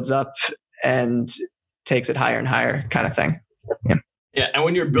builds up and takes it higher and higher kind of thing. Yeah. Yeah, and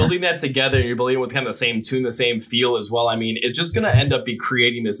when you're building that together, you're building with kind of the same tune, the same feel as well. I mean, it's just going to end up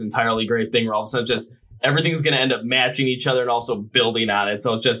creating this entirely great thing where all of a sudden just everything's going to end up matching each other and also building on it.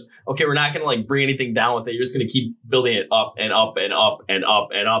 So it's just, okay, we're not going to like bring anything down with it. You're just going to keep building it up and up and up and up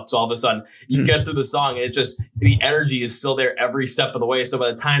and up. So all of a sudden you get through the song and it's just, the energy is still there every step of the way. So by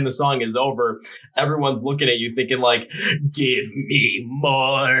the time the song is over, everyone's looking at you thinking like, give me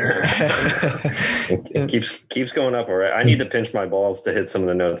more. It keeps going up. All right. I need to pinch my balls to hit some of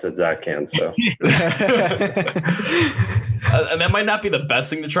the notes that Zach can. So. And that might not be the best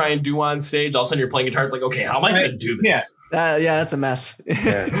thing to try and do on stage. All of a sudden you're playing guitar. It's like, okay, how am I going to do this? Yeah, that's a mess.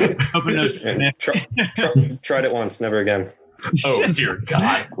 Yeah. Tried it once, never again. Oh, dear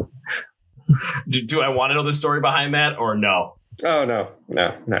God. Do I want to know the story behind that or no? Oh no,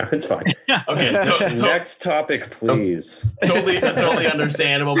 it's fine. Okay, Next topic, please. Totally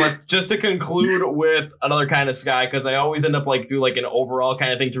understandable. But just to conclude with another kind of sky, because I always end up do an overall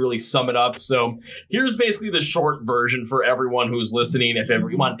kind of thing to really sum it up. So here's basically the short version for everyone who's listening, if ever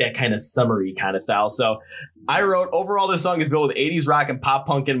you want that kind of summary kind of style. So I wrote, overall, this song is built with 80s rock and pop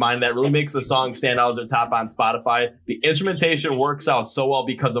punk in mind. That really makes the song stand out as their top on Spotify. The instrumentation works out so well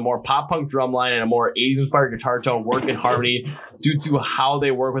because a more pop punk drum line and a more 80s inspired guitar tone work in harmony due to how they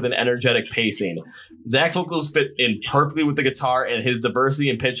work with an energetic pacing. Zach's vocals fit in perfectly with the guitar, and his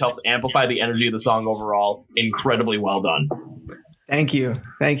diversity and pitch helps amplify the energy of the song overall. Incredibly well done. Thank you.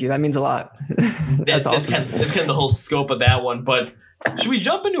 That means a lot. That's awesome. That's kind of the whole scope of that one. But should we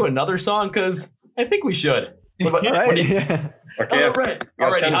jump into another song? Because I think we should. All right.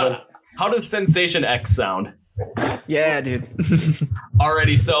 How does Sensation X sound? Yeah, dude.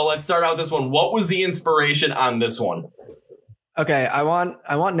 Alrighty, so let's start out with this one. What was the inspiration on this one? Okay, I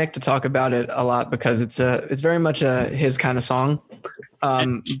want Nick to talk about it a lot because it's very much his kind of song.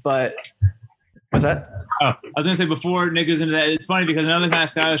 But what's that? Oh, I was gonna say before Nick goes into that, it's funny because Another Kind of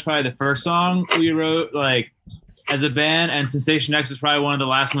Sky was probably the first song we wrote as a band, and Sensation X was probably one of the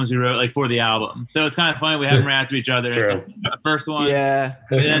last ones we wrote for the album. So it's kind of funny we have them right after each other. True. The first one, yeah.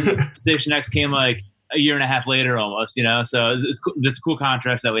 And then Sensation X came a year and a half later almost, So it's a cool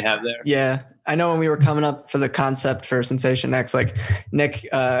contrast that we have there. Yeah, I know when we were coming up for the concept for Sensation X, Nick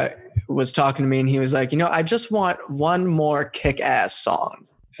was talking to me and he was like, I just want one more kick-ass song.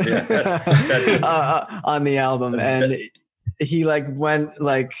 Yeah, that's on the album, and he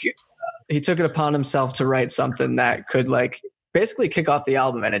he took it upon himself to write something that could basically kick off the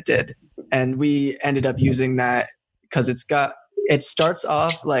album, and it did. And we ended up using that because it starts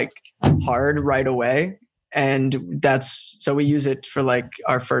off hard right away, and so we use it for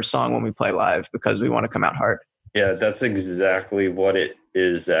our first song when we play live because we want to come out hard. Yeah, that's exactly what it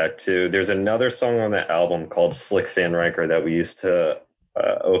is, Zach, too. There's another song on that album called Slick Fan Ranker that we used to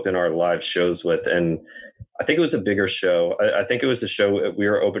open our live shows with, and I think it was a bigger show. I think it was a show we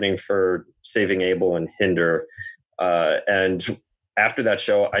were opening for Saving Abel and Hinder. And after that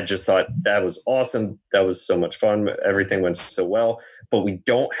show, I just thought that was awesome. That was so much fun. Everything went so well. But we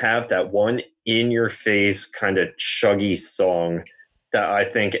don't have that one in-your-face kind of chuggy song that I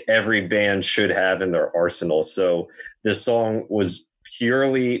think every band should have in their arsenal. So this song was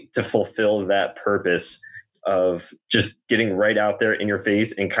purely to fulfill that purpose of just getting right out there in your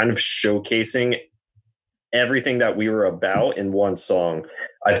face and kind of showcasing everything that we were about in one song.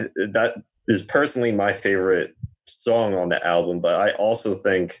 That is personally my favorite song on the album, but I also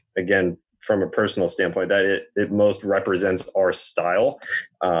think, again, from a personal standpoint, that it most represents our style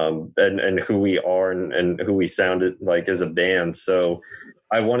and who we are and who we sounded like as a band. So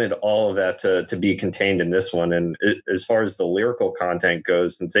I wanted all of that to be contained in this one. And as far as the lyrical content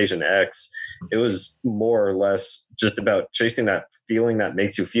goes, Sensation X, it was more or less just about chasing that feeling that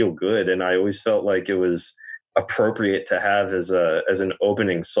makes you feel good. And I always felt like it was appropriate to have as an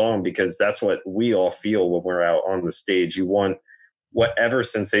opening song, because that's what we all feel when we're out on the stage. You want whatever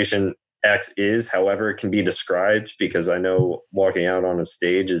Sensation X is, however it can be described, because I know walking out on a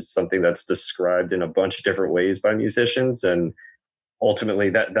stage is something that's described in a bunch of different ways by musicians, and ultimately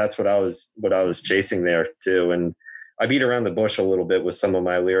that's what I was chasing there too. And I beat around the bush a little bit with some of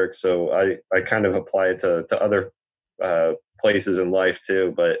my lyrics, so I kind of apply it to other places in life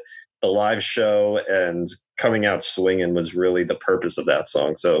too. But the live show and coming out swinging was really the purpose of that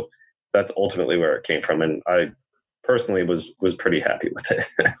song. So that's ultimately where it came from, and I personally was pretty happy with it.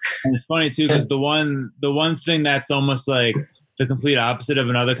 And it's funny too, because the one thing that's almost like the complete opposite of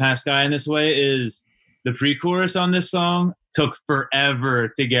Another Kind of Sky in this way is the pre-chorus on this song took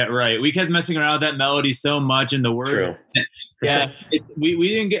forever to get right. We kept messing around with that melody so much in the words. True. Yeah, we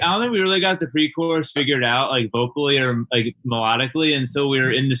didn't get. I don't think we really got the pre-chorus figured out, like vocally or like melodically. And so we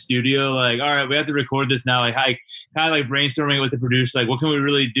were in the studio, like, all right, we have to record this now. Like, I kind of like brainstorming with the producer, like, what can we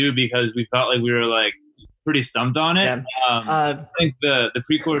really do? Because we felt like we were like pretty stumped on it. Yeah. I think the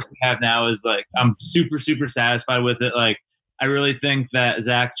pre-chorus we have now is like, I'm super, super satisfied with it. Like, I really think that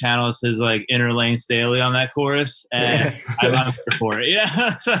Zach channels his like inner Lane Staley on that chorus, and I'm here for it.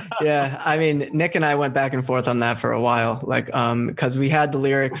 Yeah. Yeah. I mean, Nick and I went back and forth on that for a while, like, because we had the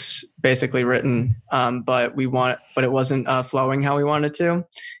lyrics basically written, but it wasn't flowing how we wanted to.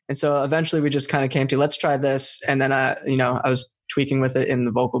 And so eventually we just kind of came to, let's try this. And then I was tweaking with it in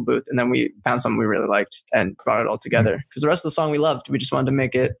the vocal booth, and then we found something we really liked and brought it all together. Because the rest of the song we loved. We just wanted to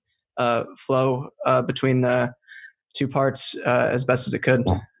make it flow between the two parts as best as it could.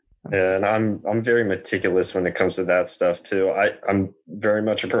 Yeah, and I'm very meticulous when it comes to that stuff too. I'm very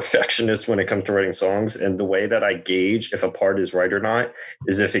much a perfectionist when it comes to writing songs, and the way that I gauge if a part is right or not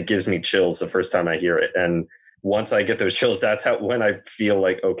is if it gives me chills the first time I hear it. And once I get those chills, that's when I feel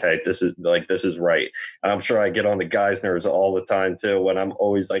like, okay, this is right. And I'm sure I get on the guys' nerves all the time too, when I'm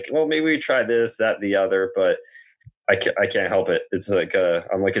always like, well, maybe we try this, that, the other, but I can't help it. It's like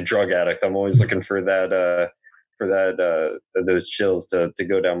I'm like a drug addict. I'm always looking for that. Those chills to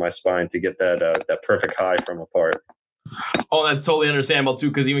go down my spine to get that perfect high from a part. Oh, that's totally understandable too,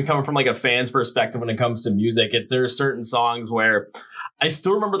 because even coming from like a fan's perspective when it comes to music, there's certain songs where I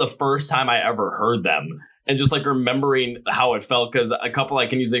still remember the first time I ever heard them. And just like remembering how it felt, because a couple I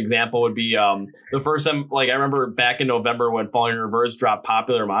can use an example would be the first time, like I remember back in November when Falling in Reverse dropped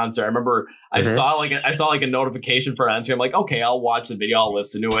Popular Monster. I remember I saw like a notification for it. I'm like, okay, I'll watch the video, I'll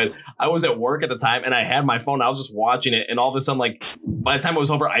listen to it. I was at work at the time and I had my phone. I was just watching it, and all of a sudden, like by the time it was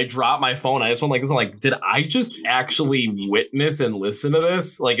over, I dropped my phone. I just went like this. I'm like, did I just actually witness and listen to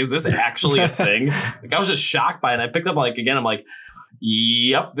this? Like, is this actually a thing? Like I was just shocked by it. And I picked up like again. I'm like,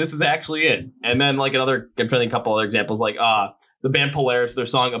 yep, this is actually it. And then like I'm trying to think a couple other examples, like the band Polaris, their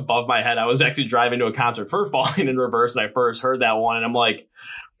song Above My Head. I was actually driving to a concert for Falling in Reverse, and I first heard that one, and I'm like,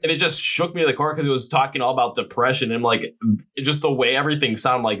 and it just shook me to the core because it was talking all about depression, and like just the way everything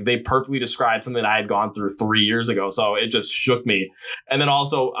sounded, like they perfectly described something I had gone through 3 years ago. So it just shook me. And then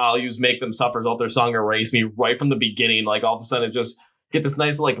also I'll use Make Them Suffer as their song Erase Me right from the beginning. Like all of a sudden it just get this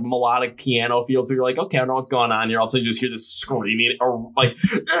nice like melodic piano feel, so you're like, okay, I know what's going on here. All of a sudden you just hear this screaming or like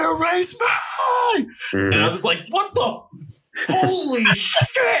erase me, and I was just like, what the holy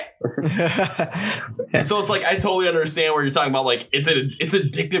shit. So it's like I totally understand where you're talking about, like it's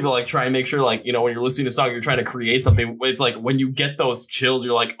addictive to like try and make sure, like, you know, when you're listening to a song, you're trying to create something. It's like when you get those chills,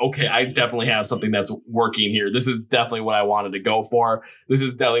 you're like, okay, I definitely have something that's working here. This is definitely what I wanted to go for. This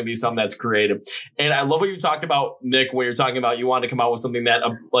is definitely be something that's creative. And I love what you talked about, Nick, where you're talking about you want to come out with something that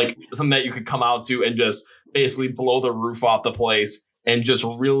like something that you could come out to and just basically blow the roof off the place and just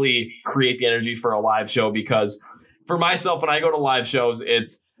really create the energy for a live show. Because for myself, when I go to live shows,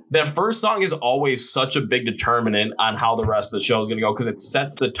 it's that first song is always such a big determinant on how the rest of the show is going to go, because it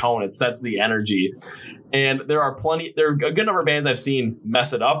sets the tone, it sets the energy. And there are a good number of bands I've seen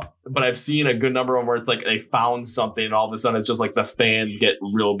mess it up, but I've seen a good number of them where it's like they found something and all of a sudden it's just like the fans get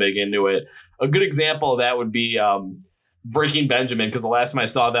real big into it. A good example of that would be Breaking Benjamin, because the last time I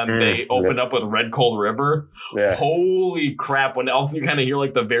saw them, they opened up with Red Cold River. Yeah. Holy crap. When all of a sudden you kind of hear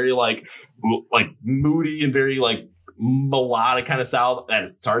like the very like moody and very like melodic kind of sound that it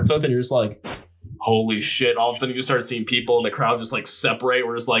starts with, and you're just like, holy shit. All of a sudden you start seeing people in the crowd just like separate.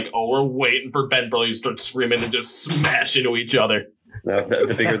 We're just like, oh, we're waiting for Ben Burley to start screaming and just smash into each other. No,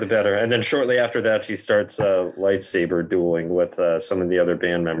 the bigger the better. And then shortly after that, he starts lightsaber dueling with some of the other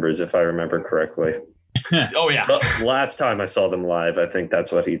band members, if I remember correctly. Oh yeah. But last time I saw them live, I think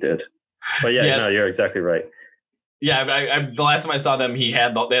that's what he did. But yeah, no, you're exactly right. Yeah, the last time I saw them, they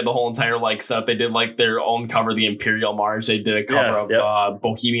had the whole entire like set. They did like their own cover, the Imperial March. They did a cover of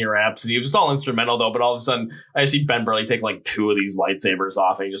Bohemian Rhapsody. It was just all instrumental though. But all of a sudden, I see Ben Burley take like 2 of these lightsabers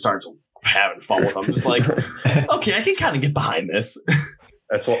off, and he just starts having fun with them. Just like, okay, I can kind of get behind this.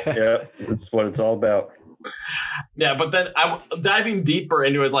 That's what it's all about. Yeah, but then I'm diving deeper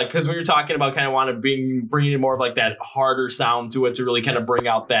into it, like, because when you're talking about kind of want to bringing in more of like that harder sound to it to really kind of bring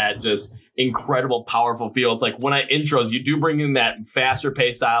out that just incredible, powerful feel. It's like when I intros, you do bring in that faster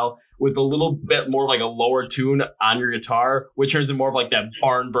pace style with a little bit more of like a lower tune on your guitar, which turns into more of like that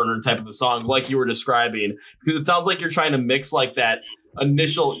barn burner type of a song, like you were describing, because it sounds like you're trying to mix like that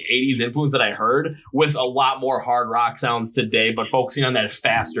initial 80s influence that I heard with a lot more hard rock sounds today, but focusing on that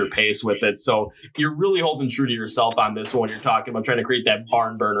faster pace with it. So you're really holding true to yourself on this one. You're talking about trying to create that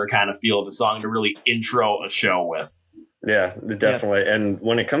barn burner kind of feel of the song to really intro a show with. Yeah, definitely. Yeah. And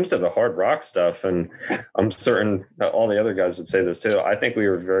when it comes to the hard rock stuff, and I'm certain that all the other guys would say this too, I think we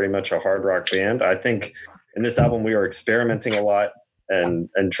were very much a hard rock band. I think in this album we were experimenting a lot and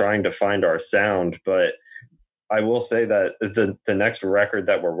trying to find our sound, but I will say that the next record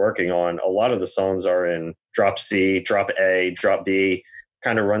that we're working on, a lot of the songs are in drop C, drop A, drop B,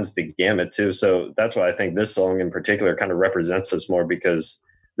 kind of runs the gamut too. So that's why I think this song in particular kind of represents us more, because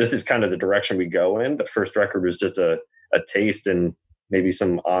this is kind of the direction we go in. The first record was just a taste and maybe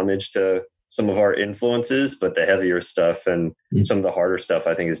some homage to some of our influences, but the heavier stuff and some of the harder stuff,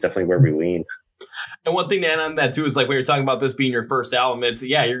 I think, is definitely where we lean. And one thing to add on that too is like when you're talking about this being your first album, it's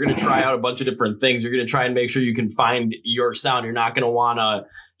you're going to try out a bunch of different things. You're going to try and make sure you can find your sound. You're not going to want to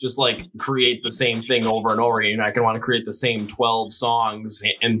just like create the same thing over and over again. You're not going to want to create the same 12 songs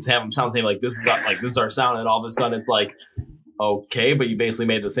and have them sound the same. Like this is our sound. And all of a sudden it's like, okay, but you basically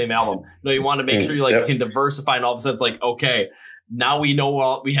made the same album. No, you want to make sure you you can diversify, and all of a sudden it's like, okay, now we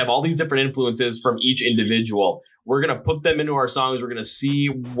know we have all these different influences from each individual. We're going to put them into our songs. We're going to see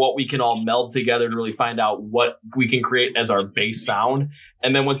what we can all meld together to really find out what we can create as our base sound.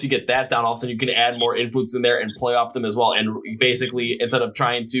 And then once you get that down, all of a sudden you can add more influence in there and play off them as well. And basically, instead of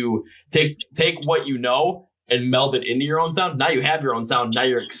trying to take what you know and meld it into your own sound, now you have your own sound. Now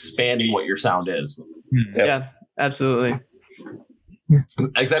you're expanding what your sound is. Yeah, absolutely.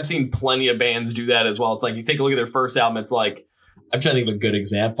 Because I've seen plenty of bands do that as well. It's like you take a look at their first album. It's like, I'm trying to think of a good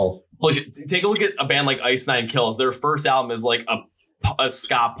example. Take a look at a band like Ice Nine Kills. Their first album is like a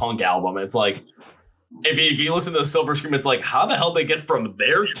ska punk album. It's like, if you listen to the Silver Scream, it's like, how the hell did they get from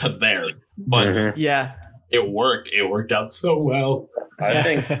there to there? But yeah, it worked. It worked out so well. I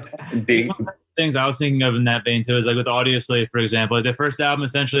think big things I was thinking of in that vein too is like with Audio Slave, for example. Like the first album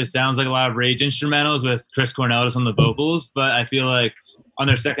essentially sounds like a lot of Rage instrumentals with Chris Cornell on the vocals, but I feel like on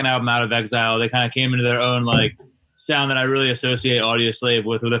their second album, Out of Exile, they kind of came into their own like sound that I really associate Audio Slave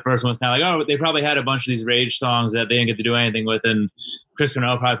with. Where the first one was kind of like, oh, they probably had a bunch of these Rage songs that they didn't get to do anything with, and Chris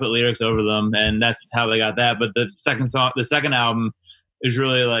Cornell probably put lyrics over them, and that's how they got that. But the second album is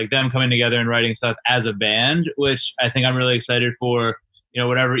really like them coming together and writing stuff as a band, which I think I'm really excited for. You know,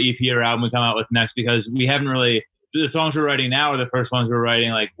 whatever EP or album we come out with next, because we haven't really, the songs we're writing now are the first ones we're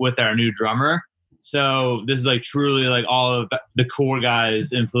writing like with our new drummer. So this is like truly like all of the core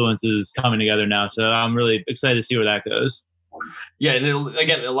guys' influences coming together now. So I'm really excited to see where that goes. Yeah, and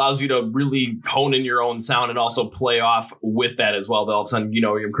it allows you to really hone in your own sound and also play off with that as well. That all of a sudden, you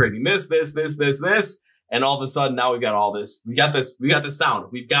know, you're creating this, and all of a sudden now we've got all this. We got this sound.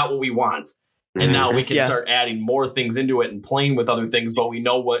 We've got what we want. And now we can start adding more things into it and playing with other things, but we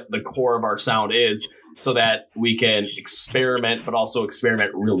know what the core of our sound is so that we can experiment, but also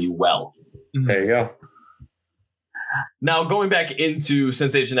experiment really well. There you go. Now, going back into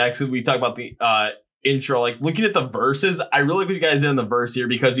Sensation X, we talk about the intro, like looking at the verses, I really like what you guys did in the verse here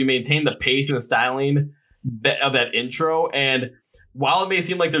because you maintain the pace and the styling of that intro. And while it may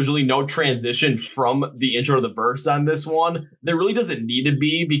seem like there's really no transition from the intro to the verse on this one, there really doesn't need to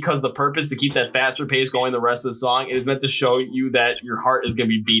be, because the purpose to keep that faster pace going the rest of the song is meant to show you that your heart is going to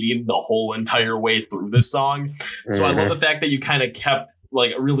be beating the whole entire way through this song. So I love the fact that you kind of kept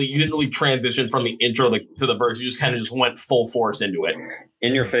like really, you didn't really transition from the intro to the verse. You just kind of just went full force into it.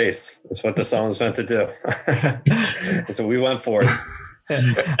 In your face. That's what the song was meant to do. That's what we went for.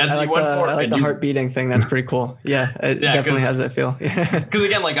 I like the heart beating thing. That's pretty cool. Yeah, it definitely has that feel. Because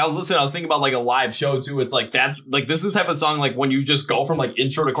again, like I was thinking about like a live show too. It's like that's like this is the type of song like when you just go from like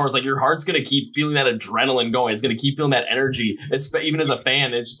intro to chorus, like your heart's gonna keep feeling that adrenaline going. It's gonna keep feeling that energy. Even as a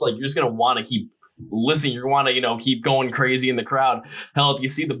fan, it's just like you're just gonna want to keep listening. You want to keep going crazy in the crowd. Hell, if you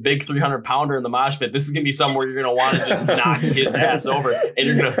see the big 300-pounder in the mosh pit, this is gonna be somewhere you're gonna want to just knock his ass over, and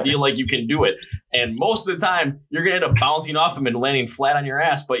you're gonna feel like you can do it. And most of the time, you're gonna end up bouncing off him and landing flat on your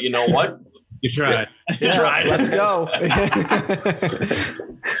ass. But you know what? You tried. You tried. Let's go.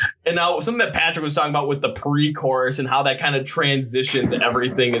 And now something that Patrick was talking about with the pre-chorus and how that kind of transitions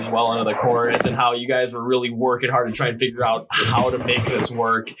everything as well into the chorus, and how you guys were really working hard to try and figure out how to make this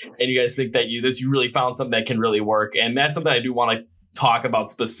work. And you guys think that you really found something that can really work. And that's something I do want to talk about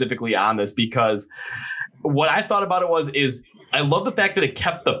specifically on this, because what I thought about it is I love the fact that it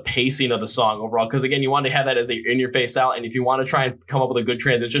kept the pacing of the song overall, because again, you want to have that as a in-your-face style, and if you want to try and come up with a good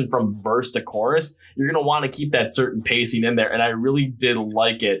transition from verse to chorus, you're going to want to keep that certain pacing in there, and I really did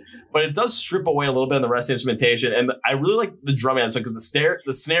like it. But it does strip away a little bit of the rest of the instrumentation, and I really like the drum on this one, because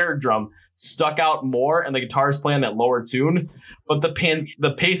the snare drum stuck out more, and the guitars play on that lower tune. But the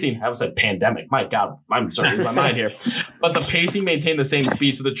pacing, I almost said pandemic. My God, I'm starting to lose my mind here. But the pacing maintained the same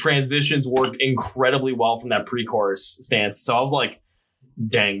speed, so the transitions worked incredibly well from that pre-chorus stance. So I was like,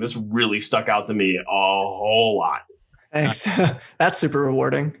 dang, this really stuck out to me a whole lot. Thanks. That's super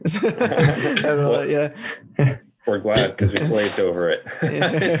rewarding. Yeah. We're glad because we slaved over it.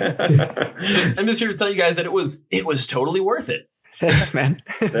 I'm just here to tell you guys that it was totally worth it. Thanks, man.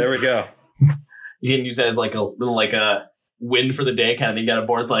 There we go. You can use that as like a little like a win for the day kind of thing. You got a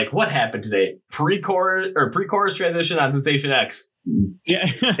board. It's like, what happened today? Pre-chorus transition on Sensation X. Yeah.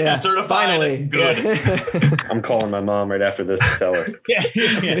 Certified. Finally. Good. Yeah. I'm calling my mom right after this to tell her. Yeah.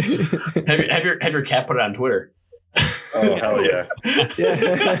 Have your cat put it on Twitter. Oh, hell yeah.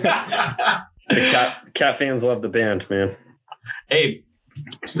 Yeah. The cat fans love the band, man. Hey,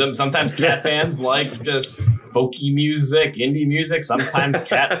 sometimes cat fans like just folky music, indie music. Sometimes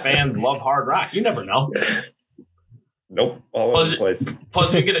cat fans love hard rock. You never know. Nope, all over the place.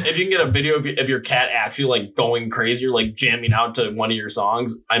 Plus, if you can get a video of your cat actually like going crazy or like jamming out to one of your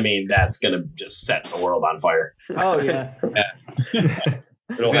songs, I mean, that's gonna just set the world on fire. Oh yeah,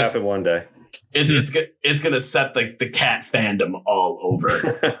 It'll happen one day. It's gonna set the cat fandom all over.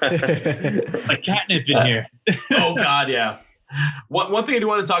 Like catnip in here. Oh God, yeah. One thing I do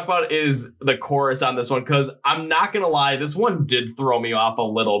want to talk about is the chorus on this one, because I'm not gonna lie, this one did throw me off a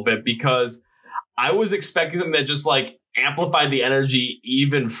little bit because I was expecting something that just like amplified the energy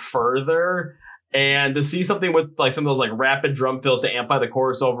even further, and to see something with like some of those like rapid drum fills to amplify the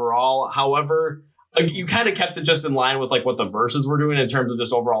chorus overall. However, like, you kind of kept it just in line with like what the verses were doing in terms of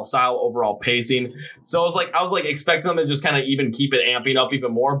just overall style, overall pacing. So I was like expecting them to just kind of even keep it amping up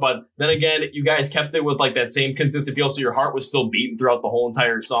even more. But then again, you guys kept it with like that same consistent feel, so your heart was still beating throughout the whole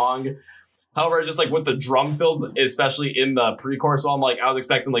entire song. However, just like with the drum fills, especially in the pre-chorus, so I was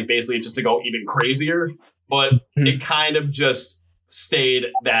expecting like basically just to go even crazier, but it kind of just stayed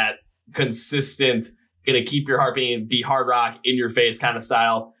that consistent, gonna keep your heart beating, be hard rock in your face kind of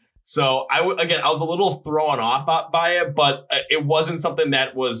style. So I was a little thrown off by it, but it wasn't something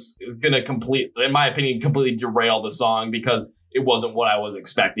that was gonna in my opinion, completely derail the song, because it wasn't what I was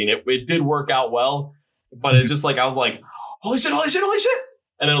expecting. It did work out well, but it just like I was like, holy shit.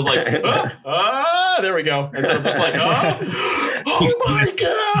 And then it was like, there we go. Instead of just like, oh my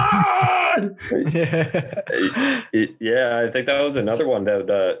God. Yeah, I think that was another one that,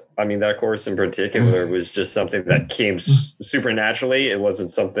 that chorus in particular was just something that came super naturally. It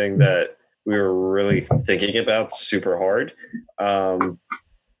wasn't something that we were really thinking about super hard.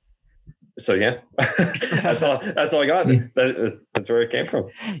 So yeah, that's all I got. That's where it came from.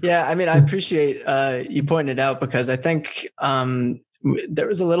 Yeah, I mean, I appreciate you pointing it out, because I think there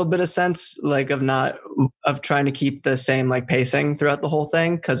was a little bit of sense like of trying to keep the same like pacing throughout the whole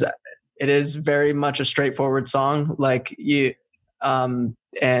thing, because it is very much a straightforward song. Like you,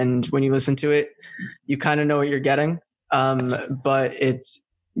 and when you listen to it, you kind of know what you're getting. But it's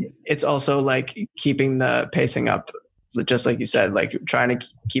also like keeping the pacing up, just like you said, like trying to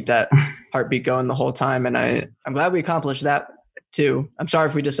keep that heartbeat going the whole time. And I'm glad we accomplished that too. I'm sorry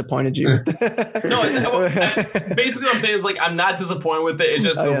if we disappointed you. No, basically what I'm saying is like, I'm not disappointed with it. It's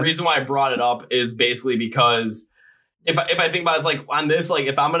just the reason why I brought it up is basically because if I think about it, it's like on this, like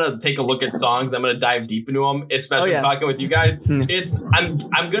if I'm going to take a look at songs, I'm going to dive deep into them, especially talking with you guys. I'm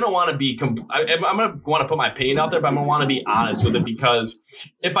going to want to be, I'm going to want to put my opinion out there, but I'm going to want to be honest with it, because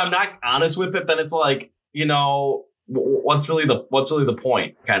if I'm not honest with it, then it's like, what's really the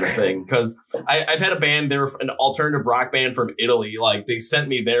point kind of thing. Because I've had a band, they're an alternative rock band from Italy. Like they sent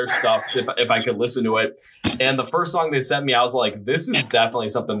me their stuff if I could listen to it. And the first song they sent me, I was like, this is definitely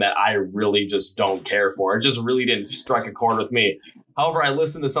something that I really just don't care for. It just really didn't strike a chord with me. However, I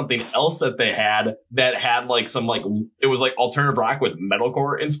listened to something else that they had that had like some like, it was like alternative rock with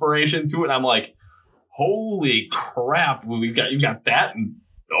metalcore inspiration to it. And I'm like, holy crap, you've got that.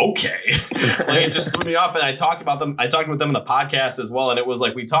 Okay. Like it just threw me off, and I talked with them in the podcast as well, and it was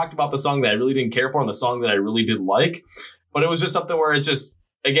like we talked about the song that I really didn't care for and the song that I really did like, but it was just something where it just,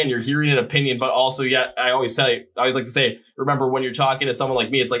 again, you're hearing an opinion, but also I always like to say, remember when you're talking to someone like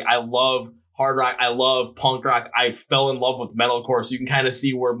me, it's like I love hard rock, I love punk rock, I fell in love with metalcore, so you can kind of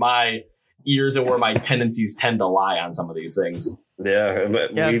see where my ears and where my tendencies tend to lie on some of these things. Yeah,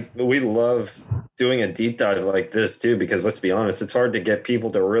 we love doing a deep dive like this too, because let's be honest, it's hard to get people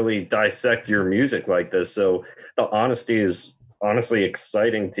to really dissect your music like this. So the honesty is honestly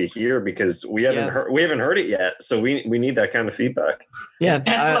exciting to hear, because we haven't heard it yet. So we need that kind of feedback. Yeah,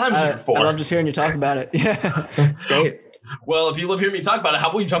 that's what I'm here for. I love just hearing you talk about it. Yeah, it's great. Well, if you love hearing me talk about it, how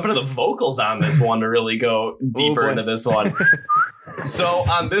about we jump into the vocals on this one to really go deeper into this one? So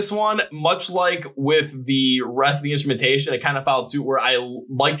on this one, much like with the rest of the instrumentation, it kind of followed suit where I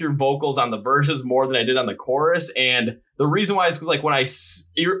liked your vocals on the verses more than I did on the chorus. And the reason why is because like when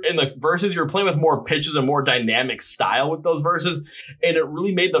you're in the verses, you're playing with more pitches and more dynamic style with those verses. And it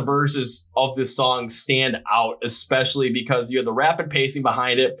really made the verses of this song stand out, especially because you had the rapid pacing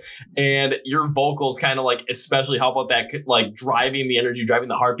behind it, and your vocals kind of like especially help with that, like driving the energy, driving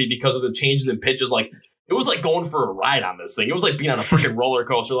the heartbeat because of the changes in pitches. Like it was like going for a ride on this thing. It was like being on a freaking roller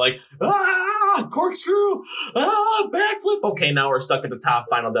coaster, like, corkscrew, backflip. Okay, now we're stuck at the top,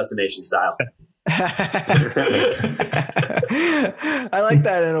 Final Destination style. I like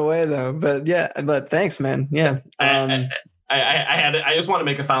that in a way though, but thanks, man. Yeah. I just want to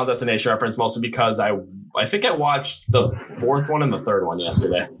make a Final Destination reference, mostly because I think I watched the fourth one and the third one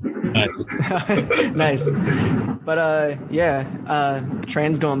yesterday. Nice. Nice. But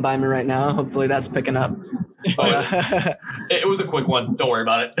train's going by me right now. Hopefully that's picking up. But, It was a quick one. Don't worry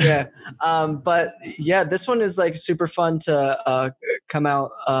about it. Yeah. But yeah, this one is like super fun to come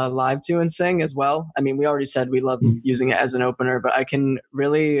out live to and sing as well. I mean, we already said we love using it as an opener, but I can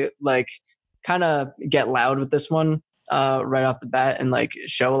really like kind of get loud with this one right off the bat and like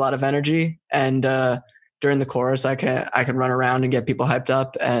show a lot of energy. And during the chorus, I can run around and get people hyped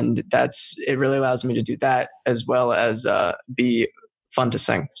up, and it really allows me to do that as well as be fun to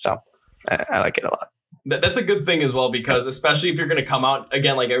sing. So I like it a lot. That's a good thing as well, because especially if you're going to come out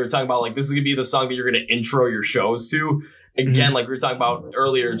again, like we were talking about, like this is going to be the song that you're going to intro your shows to. Again, like we were talking about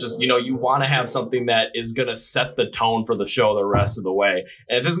earlier, just, you want to have something that is going to set the tone for the show the rest of the way.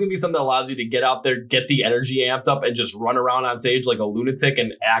 And if this is going to be something that allows you to get out there, get the energy amped up, and just run around on stage like a lunatic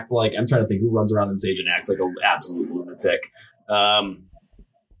and act like, I'm trying to think who runs around on stage and acts like an absolute lunatic.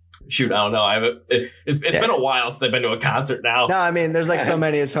 Shoot, I don't know. It's been a while since I've been to a concert now. No, I mean, there's like so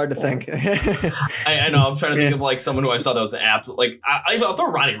many, it's hard to think. I know. I'm trying to think of like someone who I saw that was an absolute, like, I'll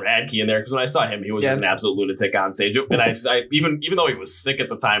throw Ronnie Radke in there, because when I saw him, he was just an absolute lunatic on stage. And I even though he was sick at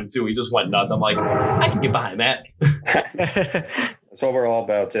the time too, he just went nuts. I'm like, I can get behind that. That's what we're all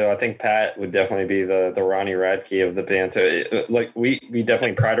about too. I think Pat would definitely be the Ronnie Radke of the band too. Like we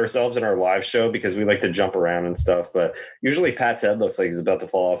definitely pride ourselves in our live show because we like to jump around and stuff. But usually Pat's head looks like he's about to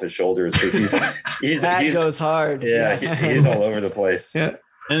fall off his shoulders because he's goes hard. Yeah, he's all over the place. Yeah.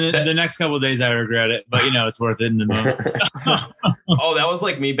 And then the next couple of days I regret it, but it's worth it in the moment. Oh, that was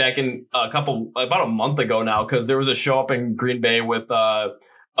like me back in about a month ago now, because there was a show up in Green Bay with a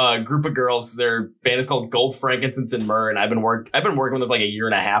group of girls. Their band is called Gold, Frankincense, and Myrrh, and I've been working with them like a year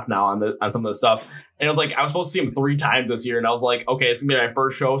and a half now on some of the stuff. And it was like I was supposed to see them 3 times this year, and I was like, okay, it's gonna be my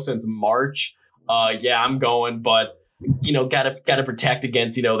first show since March. Yeah, I'm going, but gotta protect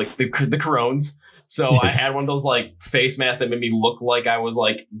against the corones. So I had one of those like face masks that made me look like I was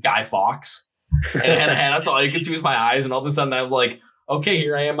like Guy Fawkes, and I had a hat. That's all you could see was my eyes, and all of a sudden I was like, okay,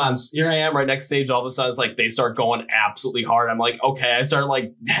 here I am right next stage. All of a sudden, it's like they start going absolutely hard. I'm like, okay, I started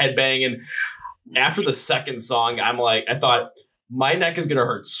like headbanging. After the second song, I thought my neck is gonna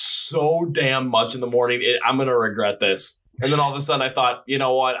hurt so damn much in the morning. I'm gonna regret this. And then all of a sudden, I thought, you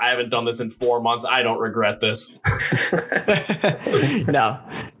know what? I haven't done this in 4 months. I don't regret this. No,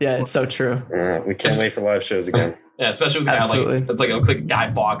 yeah, it's so true. We can't wait for live shows again. Yeah, especially with the guy like it looks like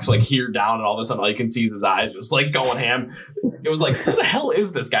Guy Fawkes, like here down, and all of a sudden all you can see is his eyes just like going ham. It was like, who the hell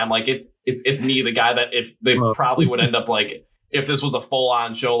is this guy? I'm like, it's me, the guy that if they probably would end up like if this was a full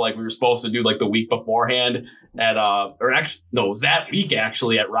on show like we were supposed to do like the week beforehand at it was that week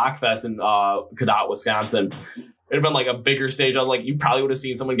actually at Rockfest in Cadott, Wisconsin. It'd have been like a bigger stage. I was like, you probably would have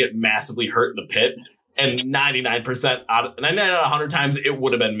seen someone get massively hurt in the pit. And 99% out of 100 times, it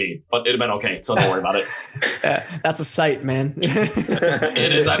would have been me, but it'd have been okay. So don't worry about it. That's a sight, man.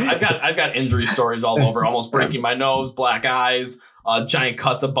 It is. I've got injury stories all over. Almost breaking my nose, black eyes, giant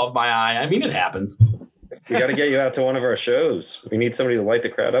cuts above my eye. I mean, it happens. We got to get you out to one of our shows. We need somebody to light the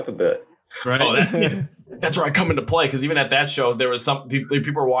crowd up a bit. Right. Oh, that's where I come into play, because even at that show, there was some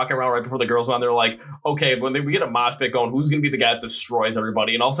people were walking around right before the girls went on. They're like, okay, when we get a mosh pit going, who's going to be the guy that destroys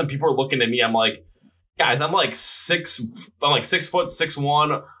everybody? And all of a sudden, people are looking at me. I'm like, guys, I'm like 6 foot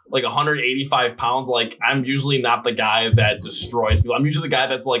 6'1", like 185 pounds. Like, I'm usually not the guy that destroys people. I'm usually the guy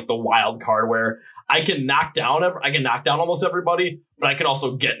that's like the wild card where I can knock down almost everybody, but I can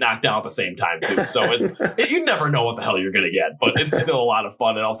also get knocked down at the same time too. So you never know what the hell you're gonna get, but it's still a lot of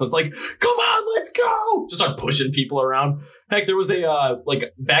fun. And all of a sudden it's like, come on, let's go! Just start pushing people around. Heck, there was a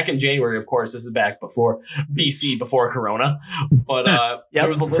like back in January, of course. This is back before BC, before Corona, but there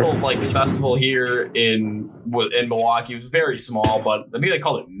was a little like festival here in Milwaukee. It was very small, but I think they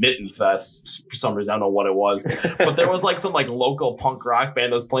called it Mitten Fest for some reason. I don't know what it was, but there was like some like local punk rock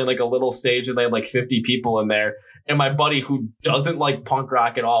band that was playing like a little stage, and they had like 50 people in there. And my buddy, who doesn't like punk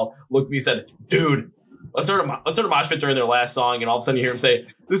rock at all, looked at me and said, "Dude, let's start a mosh pit during their last song." And all of a sudden you hear him say,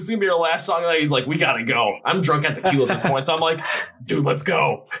 "This is gonna be our last song." And he's like, "We gotta go." I'm drunk at tequila at this point, so I'm like, "Dude, let's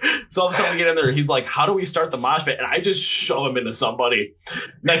go." So all of a sudden we get in there. He's like, "How do we start the mosh pit?" And I just shove him into somebody.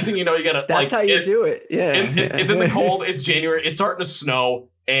 Next thing you know, you gotta. That's how you do it. Yeah. And it's in the cold. It's January. It's starting to snow,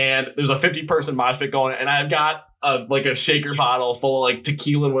 and there's a 50-person mosh pit going, and I've got like a shaker bottle full of like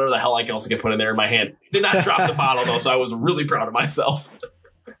tequila and whatever the hell I can also get put in there in my hand. Did not drop the bottle though, so I was really proud of myself.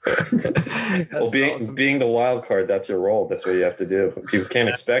 Well, being the wild card, that's your role. That's what you have to do. People can't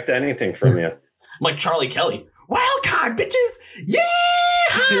expect anything from you. I'm like Charlie Kelly. Wild card, bitches! Yeah!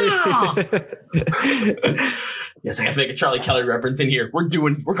 Yes, I have to make a Charlie Kelly reference in here. We're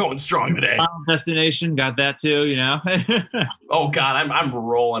going strong today. Final Destination, got that too, you know. Oh God, I'm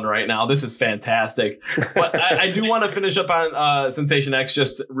rolling right now. This is fantastic. But I do want to finish up on Sensation X,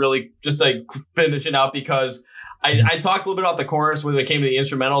 just like finish it out, because I talked a little bit about the chorus when it came to the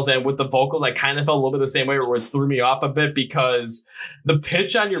instrumentals, and with the vocals, I kind of felt a little bit the same way, where it threw me off a bit because the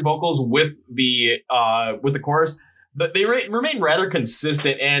pitch on your vocals with the chorus, they remain rather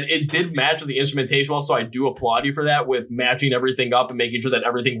consistent, and it did match with the instrumentation well. So I do applaud you for that, with matching everything up and making sure that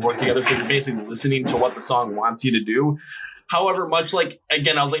everything worked together. So you're basically listening to what the song wants you to do. However, much like,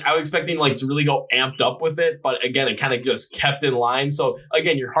 again, I was expecting like to really go amped up with it, but again, it kind of just kept in line. So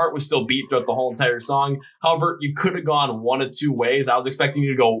again, your heart was still beat throughout the whole entire song. However, you could have gone one of two ways. I was expecting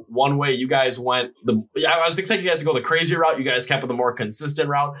you to go one way. You guys went I was expecting you guys to go the crazier route. You guys kept with the more consistent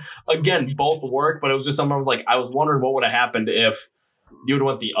route. Again, both work, but it was just something I was wondering what would have happened if you would have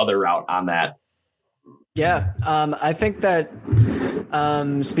went the other route on that. Yeah, I think that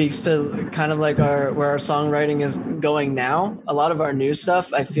speaks to kind of like where our songwriting is going now. A lot of our new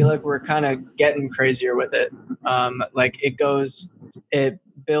stuff, I feel like we're kind of getting crazier with it. Like it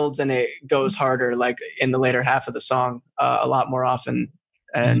builds and it goes harder, like in the later half of the song, a lot more often.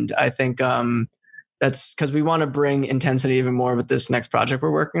 And I think that's because we want to bring intensity even more with this next project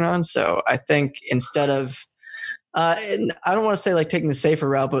we're working on. So I think instead of and I don't want to say like taking the safer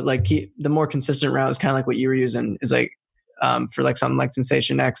route, but like the more consistent route is kind of like what you were using, is like for like something like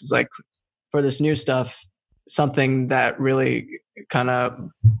Sensation X, is like for this new stuff, something that really kind of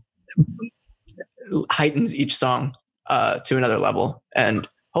heightens each song to another level. And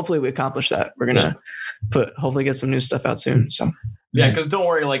hopefully we accomplish that. We're going to hopefully get some new stuff out soon. So. Yeah, because don't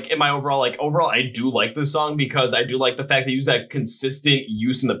worry, like in my overall, I do like this song because I do like the fact that you use that consistent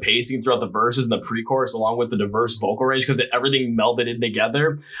use in the pacing throughout the verses and the pre-chorus, along with the diverse vocal range, because everything melded in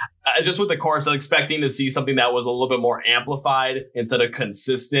together. Just with the chorus, I was expecting to see something that was a little bit more amplified instead of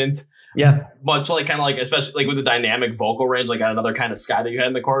consistent. Yeah. Much like kind of like, especially like with the dynamic vocal range, like on another kind of sky that you had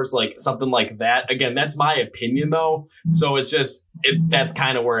in the chorus, like something like that. Again, that's my opinion though. So it's just, that's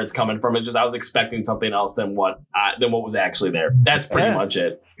kind of where it's coming from. It's just, I was expecting something else than what was actually there. That's pretty much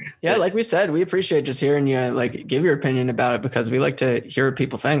it. Yeah. Like we said, we appreciate just hearing you like give your opinion about it, because we like to hear what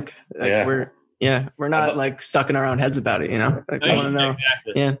people think. Like, we're not like stuck in our own heads about it, you know? Like, we want to know.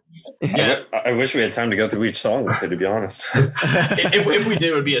 Exactly. Yeah. I wish we had time to go through each song with it, to be honest. if we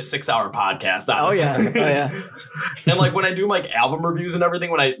did, it would be a 6-hour podcast, honestly. Oh yeah. And like when I do like album reviews and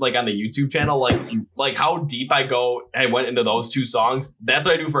everything, when I like on the YouTube channel, like how deep I went into those two songs, that's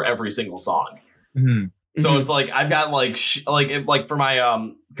what I do for every single song. Mm-hmm. So it's like I've got like for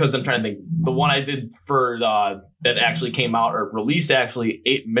my because I'm trying to think, the one I did for that actually came out or released actually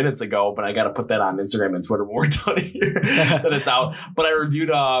 8 minutes ago, but I got to put that on Instagram and Twitter when we're done here that it's out. But I reviewed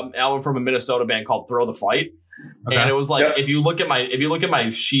an album from a Minnesota band called Throw the Fight. Okay. And it was like, if you look at my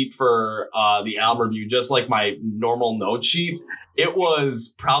sheet for the album review, just like my normal note sheet, it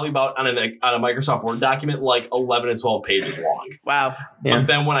was probably about on a Microsoft Word document, like 11 and 12 pages long. Wow. Yeah. But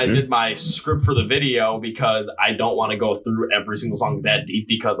then when I did my script for the video, because I don't want to go through every single song that deep,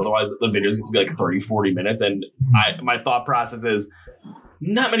 because otherwise the videos get to be like 30, 40 minutes. And my thought process is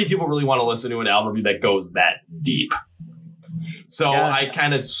not many people really want to listen to an album review that goes that deep. So I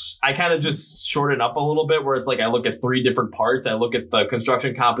kind of just shorten up a little bit, where it's like I look at 3 different parts. I look at the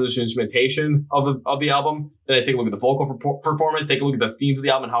construction, composition, instrumentation of the album. Then I take a look at the vocal performance, take a look at the themes of the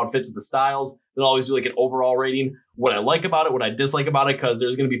album and how it fits with the styles. Then I'll always do like an overall rating, what I like about it, what I dislike about it, because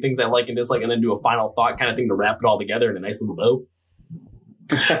there's going to be things I like and dislike, and then do a final thought kind of thing to wrap it all together in a nice little bow.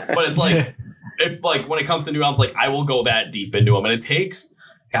 But it's like, if like when it comes to new albums, like I will go that deep into them, and it takes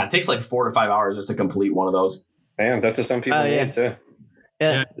like 4 to 5 hours just to complete one of those. Man, that's what some people need too.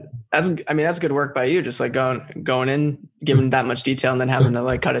 Yeah. That's good work by you. Just like going in, giving that much detail, and then having to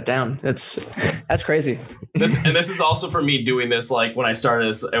like cut it down. That's crazy. This is also for me doing this. Like when I started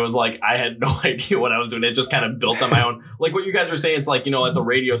this, it was like I had no idea what I was doing. It just kind of built on my own. Like what you guys were saying, it's like, you know, at the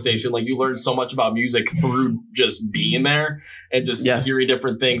radio station, like you learn so much about music through just being there and just hearing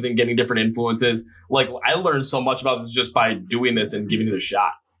different things and getting different influences. Like I learned so much about this just by doing this and giving it a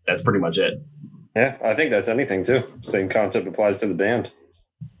shot. That's pretty much it. Yeah, I think that's anything too. Same concept applies to the band.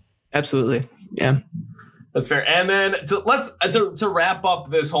 Absolutely. Yeah. That's fair. And then to wrap up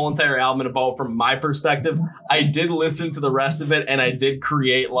this whole entire album in a bow, from my perspective, I did listen to the rest of it, and I did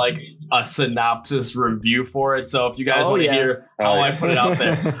create like a synopsis review for it. So if you guys want to hear how I put it out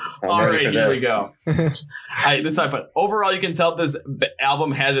there. All right, here we go. This I put. Overall, you can tell this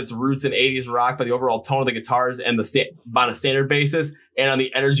album has its roots in 80s rock by the overall tone of the guitars and on a standard basis, and on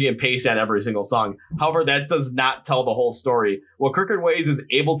the energy and pace on every single song. However, that does not tell the whole story. What Crooked Ways is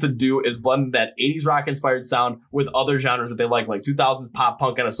able to do is blend that 80s rock inspired sound with other genres that they like 2000s pop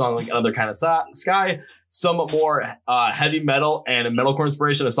punk and a song like Another Kind of Sky, some more heavy metal and metalcore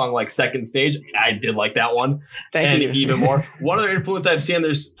inspiration, a song like Second Stage. I did like that one. Thank you. Even more. One other influence I've seen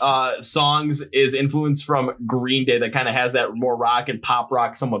there's songs is influence from Green Day that kind of has that more rock and pop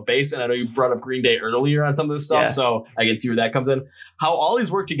rock, somewhat bass. And I know you brought up Green Day earlier on some of this stuff, so I can see where that comes in. How all these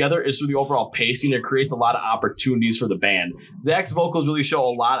work together is through the overall pacing. It creates a lot of opportunities for the band. Zach's vocals really show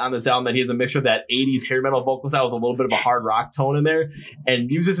a lot on this album, that he has a mixture of that 80s hair metal vocal style with a little bit of a hard rock tone in there, and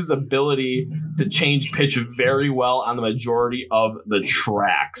uses his ability to change pitch very well on the majority of the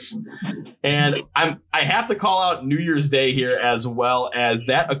tracks. And I have to call out New Year's Day here, as well, as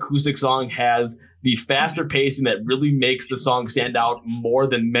that acoustic song has the faster pacing that really makes the song stand out more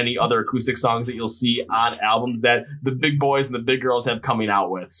than many other acoustic songs that you'll see on albums that the big boys and the big girls have coming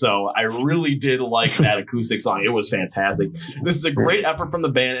out with. So I really did like that acoustic song. It was fantastic. This is a great effort from the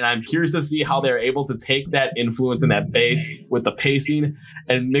band, and I'm curious to see how they're able to take that influence and that bass with the pacing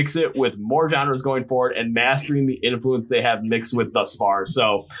and mix it with more genres going forward and mastering the influence they have mixed with thus far.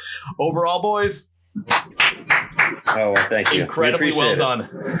 So overall, boys, oh, well, thank you. Incredibly well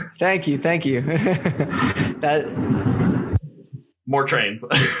done. Thank you. More trains.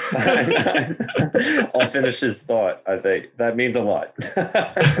 I'll finish his thought. I think that means a lot.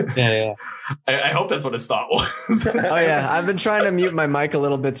 Yeah. I hope that's what his thought was. Oh yeah, I've been trying to mute my mic a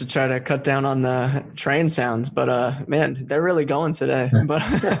little bit to try to cut down on the train sounds, but man, they're really going today. But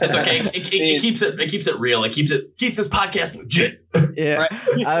it's okay. It keeps it real. It keeps this podcast legit. Yeah.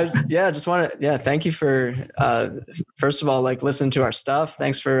 Right. Just want to thank you for first of all, like, listening to our stuff.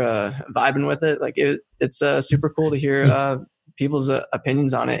 Thanks for vibing with it. Like it's super cool to hear people's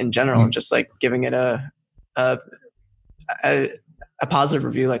opinions on it in general, and just like giving it a positive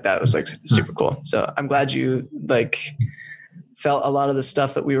review like that was like super cool. So I'm glad you like felt a lot of the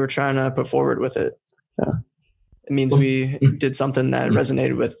stuff that we were trying to put forward with it. So it means we did something that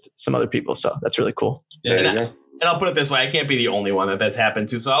resonated with some other people. So that's really cool. Yeah. And I'll put it this way, I can't be the only one that that's happened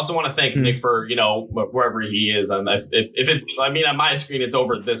to. So I also want to thank Nick for, wherever he is. And if it's, on my screen, it's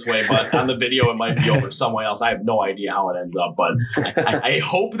over this way, but on the video, it might be over somewhere else. I have no idea how it ends up, but I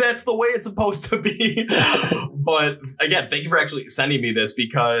hope that's the way it's supposed to be. But again, thank you for actually sending me this,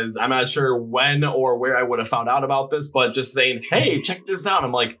 because I'm not sure when or where I would have found out about this, but just saying, hey, check this out.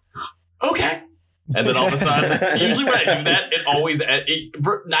 I'm like, okay. And then all of a sudden, usually when I do that, it always,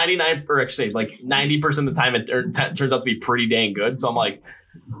 for 99, or actually like 90% of the time, it turns out to be pretty dang good. So I'm like,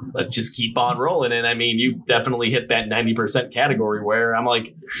 let's just keep on rolling. And I mean, you definitely hit that 90% category where I'm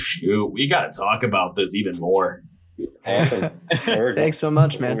like, shoot, we got to talk about this even more. Awesome. Thanks so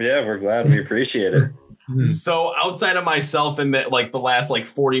much, man. Yeah, we're glad. We appreciate it. So outside of myself and the last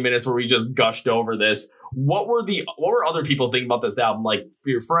 40 minutes where we just gushed over this, what were other people thinking about this album? Like, for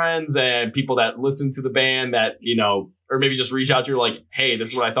your friends and people that listen to the band that, or maybe just reach out to you like, hey, this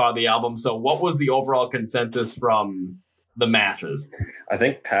is what I thought of the album. So what was the overall consensus from the masses? I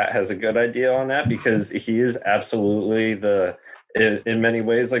think Pat has a good idea on that, because he is absolutely in many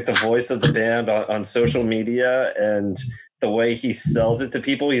ways, like the voice of the band on social media, and the way he sells it to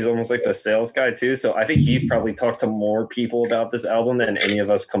people, he's almost like the sales guy too. So I think he's probably talked to more people about this album than any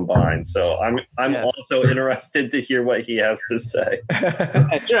of us combined. So I'm also interested to hear what he has to say.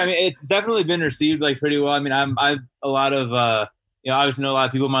 Sure. I mean, it's definitely been received pretty well. I mean, I've a lot of, obviously know a lot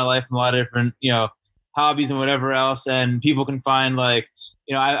of people in my life from a lot of different, hobbies and whatever else. And people can find I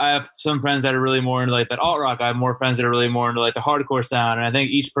have some friends that are really more into that alt rock. I have more friends that are really more into the hardcore sound. And I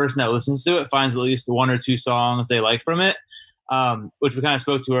think each person that listens to it finds at least one or two songs they like from it, which we kind of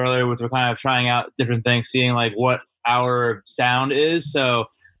spoke to earlier, which we're kind of trying out different things, seeing what our sound is. So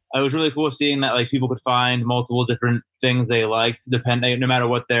it was really cool seeing that people could find multiple different things they liked, no matter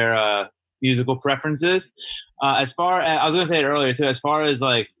what their musical preference is. As far as, I was going to say it earlier too, as far as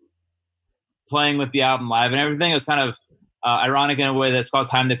playing with the album live and everything, it was kind of ironic in a way that's called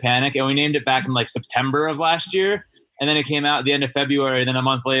Time to Panic. And we named it back in September of last year. And then it came out at the end of February. And then a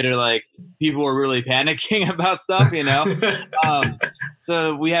month later, people were really panicking about stuff,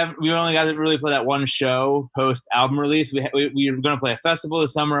 So we only got to really play that one show post album release. We were going to play a festival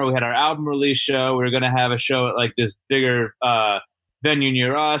this summer. We had our album release show. We were going to have a show at this bigger venue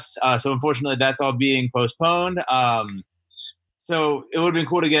near us. So unfortunately that's all being postponed. So it would have been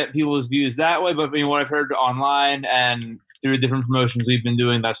cool to get people's views that way. But I mean, what I've heard online and through different promotions we've been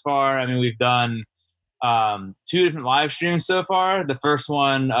doing thus far, I mean, we've done 2 different live streams so far. The first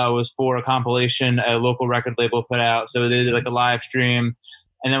one was for a compilation a local record label put out. So they did a live stream.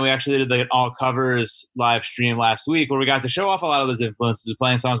 And then we actually did an all covers live stream last week where we got to show off a lot of those influences,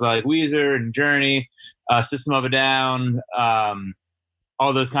 playing songs by Weezer and Journey, System of a Down,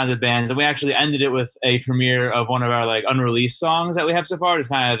 all those kinds of bands. And we actually ended it with a premiere of one of our like unreleased songs that we have so far. It's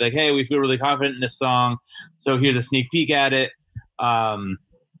kind of like, hey, we feel really confident in this song, so here's a sneak peek at it. And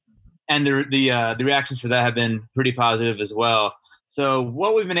the reactions for that have been pretty positive as well. So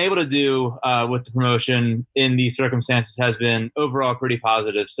what we've been able to do with the promotion in these circumstances has been overall pretty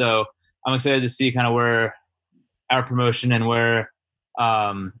positive. So I'm excited to see kind of where our promotion and where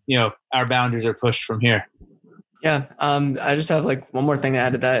our boundaries are pushed from here. Yeah. I just have like one more thing to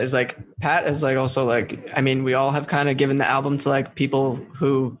add to that is like Pat is like also like, I mean, we all have kind of given the album to like people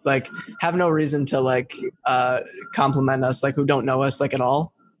who like have no reason to like compliment us, like who don't know us like at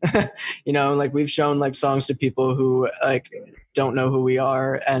all. Like we've shown like songs to people who like don't know who we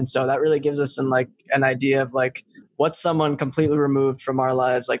are. And so that really gives us like an idea of like what someone completely removed from our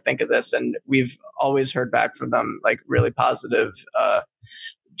lives like think of this. And we've always heard back from them like really positive,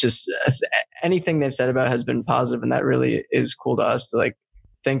 just anything they've said about it has been positive, and that really is cool to us to like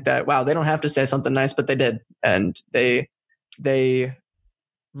think that, wow, they don't have to say something nice, but they did, and they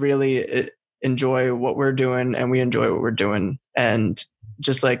really enjoy what we're doing, and we enjoy what we're doing. And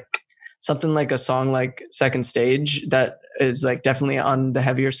just like something like a song like Second Stage that is like definitely on the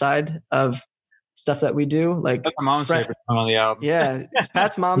heavier side of stuff that we do, like that's my mom's favorite song on the album. Yeah,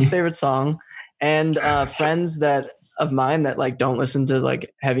 Pat's mom's favorite song, and friends that of mine that like don't listen to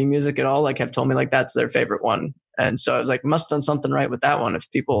like heavy music at all, like have told me like that's their favorite one. And so I was like, must have done something right with that one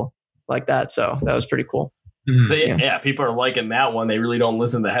if people like that. So that was pretty cool. So yeah, if people are liking that one, they really don't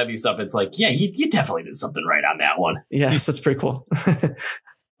listen to heavy stuff. It's like, yeah, you definitely did something right on that one. Yes, that's pretty cool.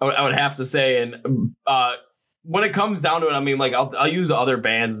 I would have to say, and when it comes down to it, I mean, like I'll use other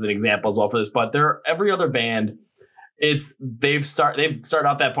bands as an example as well for this, but every other band, they've started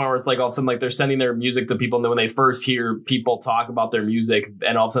out that point where it's like all of a sudden like they're sending their music to people, and then when they first hear people talk about their music,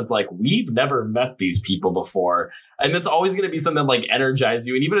 and all of a sudden it's like, we've never met these people before, and that's always going to be something that like energizes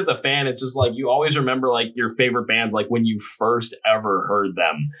you. And even as a fan, it's just like you always remember like your favorite bands like when you first ever heard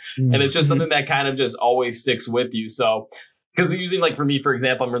them, and it's just something that kind of just always sticks with you. So because usually like for me, for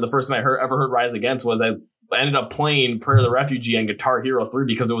example, I remember the first time I ever heard Rise Against was I ended up playing Prayer of the Refugee on Guitar Hero 3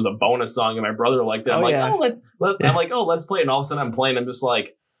 because it was a bonus song and my brother liked it. I'm let's play it. And all of a sudden I'm playing. I'm just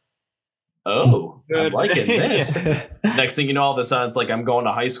like, oh, I'm liking this. Next thing you know, all of a sudden it's like I'm going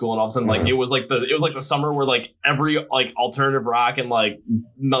to high school, and all of a sudden like it was like the summer where like every like alternative rock and like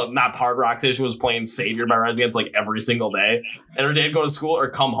not hard rock station was playing Savior by Rise Against like every single day. And every day I'd go to school or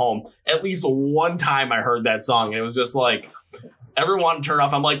come home. At least one time I heard that song, and it was just like everyone wanted to turn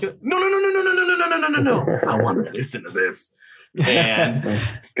off. I'm like, no. I want to listen to this. And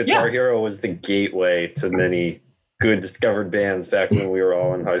Guitar Hero was the gateway to many good discovered bands back when we were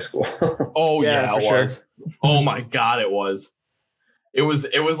all in high school. Oh yeah, it sure. was. Oh my God, it was. It was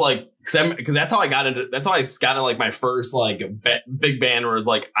like, because that's how I got into like my first like big band where it was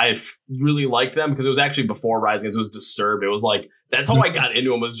like I really liked them, because it was actually before Rising. It was Disturbed. It was like that's how I got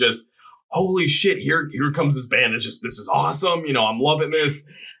into them, was just holy shit, here comes this band. It's just, this is awesome. I'm loving this.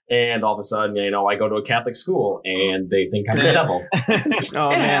 And all of a sudden, I go to a Catholic school and they think I'm the devil.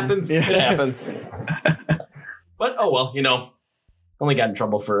 Happens. Yeah. It happens. But, oh, well, only got in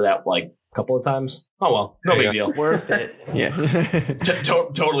trouble for that like a couple of times. Oh, well, no big deal. Worth it. Yeah.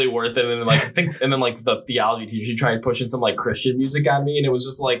 Totally worth it. And then like the theology teacher, she tried pushing some like Christian music on me. And it was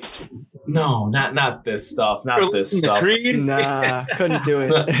just like, no, not this stuff. Not this stuff. Nah, couldn't do it.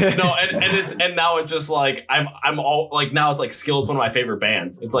 No, and now it's just like I'm all like, now it's like Skills, one of my favorite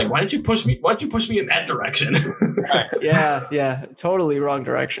bands. It's like, why don't you push me in that direction? Yeah, totally wrong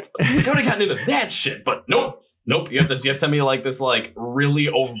direction. I would have gotten into that shit, but nope. You have to send me like this like really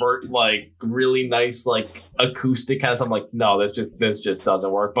overt, like really nice like acoustic kind of something. Like, no, this just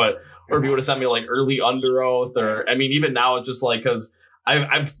doesn't work. But or if you would have sent me like early Underoath, or I mean, even now it's just like, because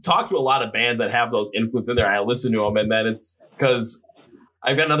I've talked to a lot of bands that have those influences in there. I listen to them, and then it's because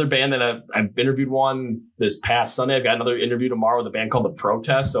I've got another band that I've interviewed one this past Sunday. I've got another interview tomorrow with a band called The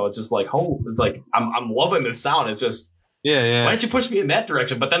Protest. So it's just like, it's like I'm loving this sound. It's just. Yeah. Why didn't you push me in that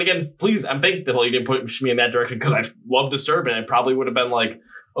direction? But then again, please, I'm thankful you didn't push me in that direction, because I love Disturbed, and I probably would have been like,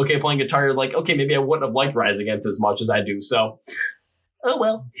 okay, playing guitar, like, okay, maybe I wouldn't have liked Rise Against as much as I do. So, oh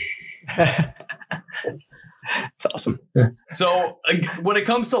well. It's awesome. So when it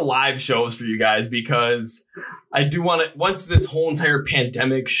comes to live shows for you guys, because I do want to, once this whole entire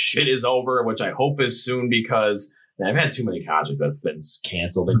pandemic shit is over, which I hope is soon, because I've had too many concerts that's been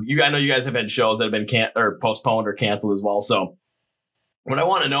canceled, and I know you guys have had shows that have been postponed or canceled as well. So what I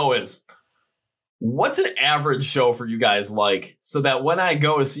want to know is, what's an average show for you guys like, so that when I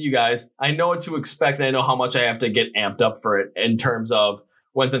go to see you guys, I know what to expect, and I know how much I have to get amped up for it in terms of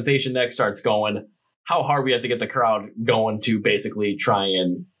when Sensation Next starts going. how hard we have to get the crowd going to basically try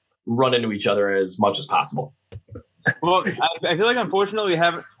and run into each other as much as possible. Well, I feel like unfortunately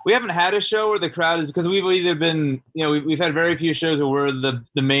we haven't had a show where the crowd is, because we've either been, we've had very few shows where we're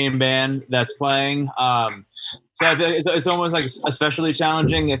the main band that's playing. So I feel like it's almost like especially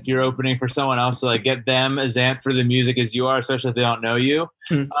challenging if you're opening for someone else to like get them as amped for the music as you are, especially if they don't know you.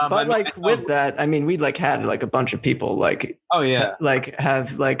 But like with that, I mean, we like had like a bunch of people like, oh yeah, like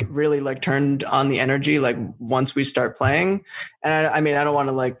have like really like turned on the energy like once we start playing. And I mean, I don't want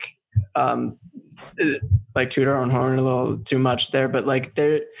to like toot our own horn a little too much there, but like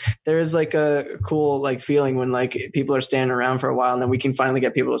there is like a cool like feeling when like people are standing around for a while and then we can finally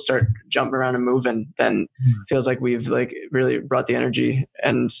get people to start jumping around and moving. Then feels like we've like really brought the energy,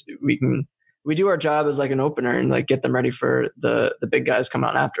 and we do our job as like an opener and like get them ready for the big guys coming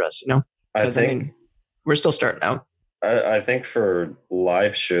on after us, I think we're still starting out. I think for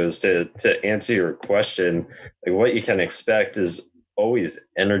live shows, to answer your question, like what you can expect is always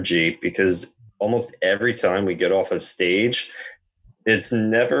energy, because almost every time we get off a stage, it's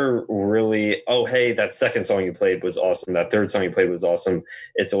never really, oh, hey, that second song you played was awesome. That third song you played was awesome.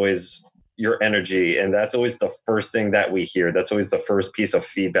 It's always your energy. And that's always the first thing that we hear. That's always the first piece of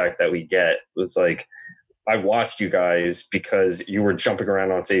feedback that we get. It was like, I watched you guys because you were jumping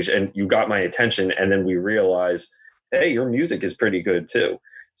around on stage and you got my attention. And then we realized, hey, your music is pretty good too.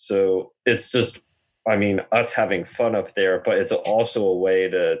 So it's just, I mean, us having fun up there, but it's also a way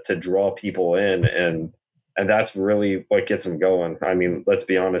to draw people in, and that's really what gets them going. I mean, let's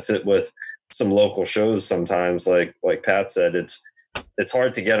be honest, with some local shows sometimes, like Pat said, it's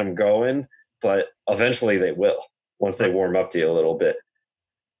hard to get them going, but eventually they will once they warm up to you a little bit.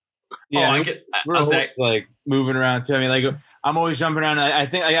 Yeah, we're always, like moving around too. I mean, like I'm always jumping around. I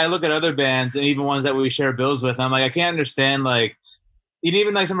think I look at other bands and even ones that we share bills with. And I'm like, I can't understand like.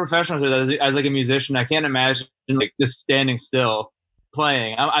 Even like some professionals as like a musician, I can't imagine like just standing still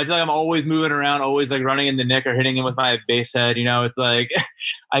playing. I feel like I'm always moving around, always like running in the nick or hitting him with my bass head. It's like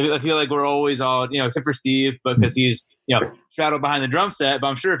I feel like we're always all except for Steve, because he's shadowed behind the drum set. But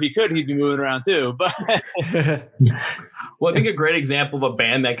I'm sure if he could, he'd be moving around too. But well, I think a great example of a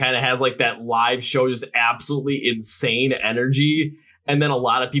band that kind of has like that live show, just absolutely insane energy, and then a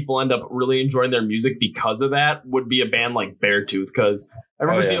lot of people end up really enjoying their music because of that, would be a band like Beartooth. Because I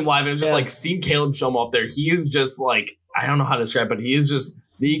remember seeing him live, and it was just like seeing Caleb show up there. He is just like, I don't know how to describe it, but he is just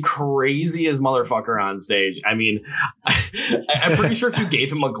the craziest motherfucker on stage. I mean, I'm pretty sure if you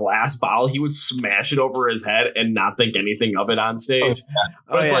gave him a glass bottle, he would smash it over his head and not think anything of it on stage.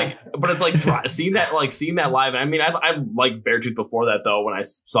 But it's like seeing that live. I mean, I've liked Beartooth before that though, when I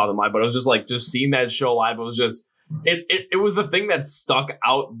saw them live, but it was just like, just seeing that show live, it was just, It was the thing that stuck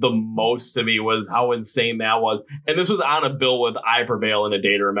out the most to me, was how insane that was. And this was on a bill with I Prevail and A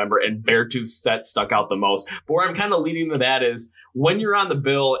Day to Remember, and Beartooth's set stuck out the most. But where I'm kind of leading to that is, when you're on the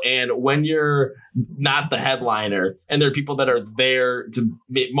bill and when you're not the headliner, and there are people that are there to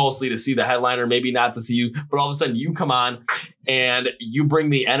mostly to see the headliner, maybe not to see you, but all of a sudden you come on and you bring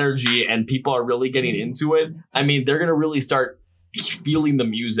the energy and people are really getting into it. I mean, they're going to really start feeling the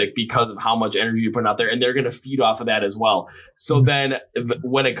music because of how much energy you put out there, and they're going to feed off of that as well. So then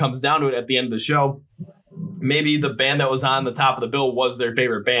when it comes down to it at the end of the show, maybe the band that was on the top of the bill was their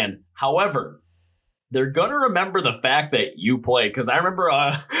favorite band. However, they're going to remember the fact that you played. Because I remember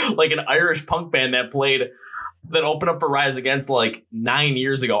like an Irish punk band that opened up for Rise Against like 9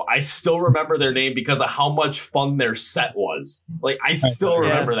 years ago. I still remember their name because of how much fun their set was. Like, I still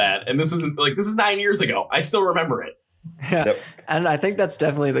remember that. And this is 9 years ago. I still remember it. Yeah. Yep. And I think that's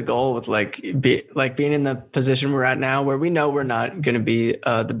definitely the goal with being in the position we're at now, where we know we're not going to be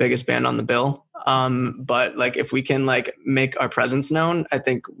the biggest band on the bill. But like, if we can like make our presence known, I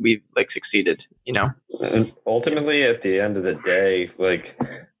think we've like succeeded, And ultimately at the end of the day, like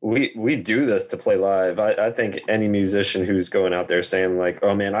we do this to play live. I think any musician who's going out there saying like,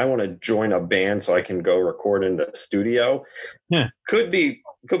 oh man, I want to join a band so I can go record in the studio, could be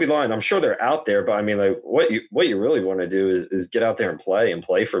lying. I'm sure they're out there, but I mean, like what you really want to do is get out there and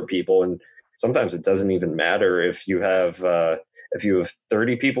play for people. And sometimes it doesn't even matter if you have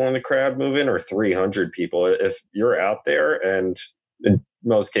 30 people in the crowd moving or 300 people. If you're out there, and in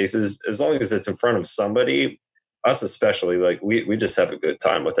most cases, as long as it's in front of somebody, us especially, like we just have a good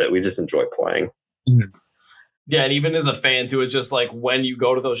time with it. We just enjoy playing. Mm-hmm. Yeah, and even as a fan too, it's just like when you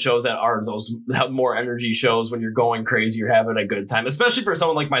go to those shows that are those more energy shows, when you're going crazy, you're having a good time. Especially for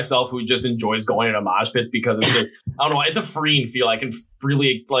someone like myself who just enjoys going into mosh pits, because it's just, I don't know, it's a freeing feel. I can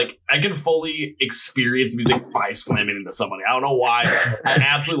fully experience music by slamming into somebody. I don't know why. I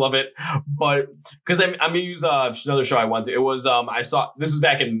absolutely love it. But because I'm gonna use another show I went to. It was this was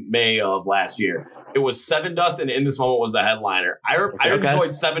back in May of last year. it was Seven Dust, and In This Moment was the headliner. I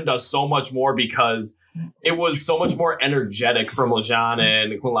enjoyed Seven Dust so much more because it was so much more energetic from LeJean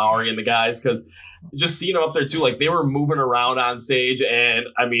and Quinn Lowry and the guys, because just seeing them up there too, like they were moving around on stage, and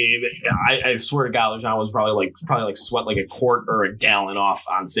I mean, I swear to God, LeJean was probably like sweat like a quart or a gallon off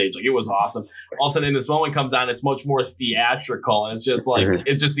on stage. Like it was awesome. All of a sudden, In This Moment comes on, it's much more theatrical, and it's just like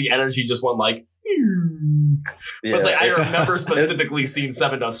it just the energy just went like. But it's like I remember specifically seeing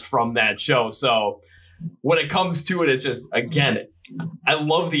Seven Dust from that show. So when it comes to it, it's just again, I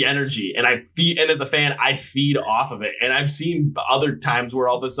love the energy, and and as a fan, I feed off of it. And I've seen other times where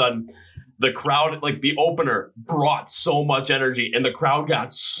all of a sudden the crowd, like the opener, brought so much energy, and the crowd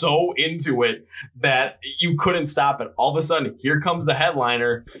got so into it that you couldn't stop it. All of a sudden, here comes the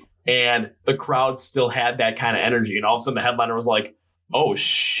headliner, and the crowd still had that kind of energy. And all of a sudden, the headliner was like, oh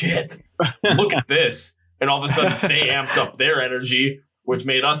shit, look at this. And all of a sudden they amped up their energy, which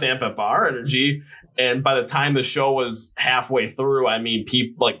made us amp up our energy. And by the time the show was halfway through, I mean,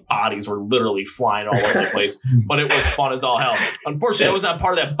 people like bodies were literally flying all over the place, but it was fun as all hell. Unfortunately, I was not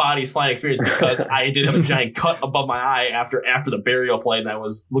part of that bodies flying experience because I did have a giant cut above my eye after the burial played, and I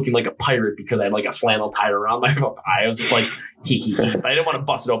was looking like a pirate because I had like a flannel tied around my eye. I was just like, hee hee hee. But I didn't want to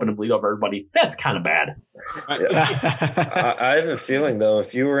bust it open and bleed over everybody. That's kind of bad. I have a feeling though,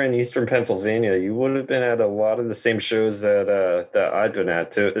 if you were in Eastern Pennsylvania, you would have been at a lot of the same shows that I'd been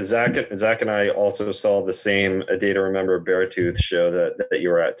at too. Zach and I also saw the same A Day to Remember Beartooth show that you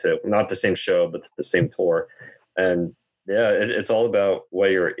were at too. Not the same show, but the same tour. And yeah, it's all about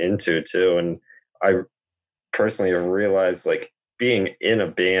what you're into too. And I personally have realized, like, being in a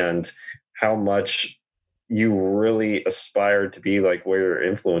band, how much you really aspire to be like where your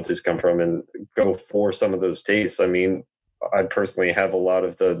influences come from and go for some of those tastes. I mean, I personally have a lot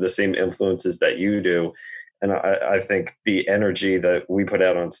of the same influences that you do. And I think the energy that we put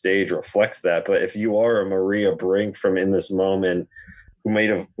out on stage reflects that. But if you are a Maria Brink from In This Moment, who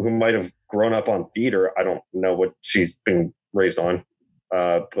might have grown up on theater, I don't know what she's been raised on,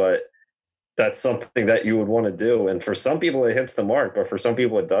 but that's something that you would want to do. And for some people it hits the mark, but for some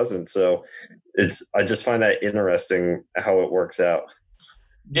people it doesn't. So I just find that interesting how it works out.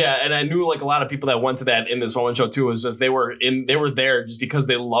 Yeah, and I knew like a lot of people that went to that In This Moment show too. Was just they were there just because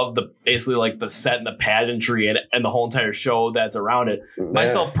they loved basically like the set and the pageantry and the whole entire show that's around it. Yeah.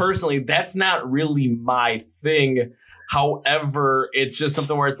 Myself personally, that's not really my thing. However, it's just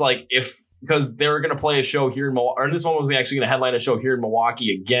something where it's like because they were going to play a show here in Milwaukee, or this one was actually going to headline a show here in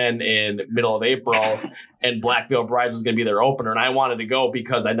Milwaukee again in middle of April, and Black Veil Brides was going to be their opener, and I wanted to go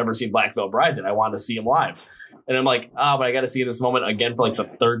because I'd never seen Black Veil Brides and I wanted to see them live. And I'm like, but I got to see In This Moment again for like the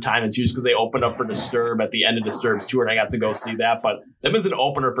third time. It's used because they opened up for Disturb at the end of Disturb's tour, and I got to go see that. But them as an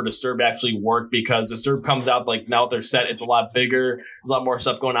opener for Disturb actually worked because Disturb comes out like now with their set, it's a lot bigger, there's a lot more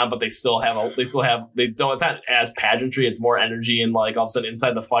stuff going on, but it's not as pageantry, it's more energy, and like all of a sudden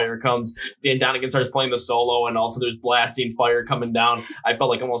Inside the Fire comes, Dan Donegan starts playing the solo, and also there's blasting fire coming down. I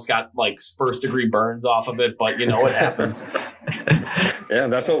felt like I almost got like first degree burns off of it, but you know what happens. Yeah,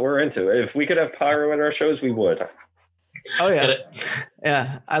 that's what we're into. If we could have pyro at our shows, we would. Oh yeah.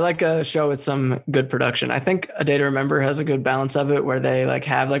 Yeah. I like a show with some good production. I think A Day to Remember has a good balance of it where they like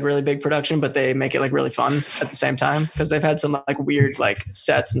have like really big production, but they make it like really fun at the same time, because they've had some like weird like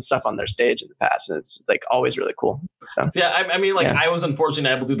sets and stuff on their stage in the past, and it's like always really cool. So yeah, I mean, like I was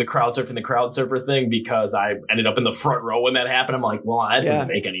unfortunately able to do the crowd surfer thing because I ended up in the front row when that happened. I'm like, well, that doesn't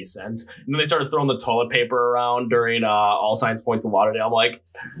make any sense. And then they started throwing the toilet paper around during All Signs Point to Lauderdale. I'm like,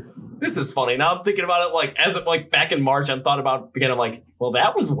 this is funny. Now I'm thinking about it like as of like back in March, I'm thought about again. I'm like, well,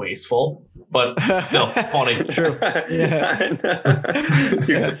 that was wasteful, but still funny. True. Yeah. You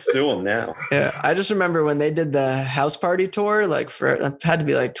can sue them now. Yeah. I just remember when they did the house party tour, like it had to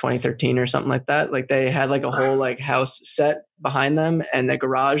be like 2013 or something like that. Like they had like a whole like house set behind them and the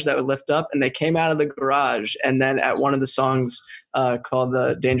garage that would lift up, and they came out of the garage, and then at one of the songs called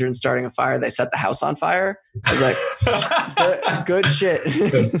The Danger in Starting a Fire, they set the house on fire. I was like, good shit.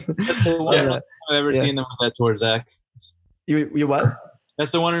 That's the one I've ever seen them with that tour, Zach. You what?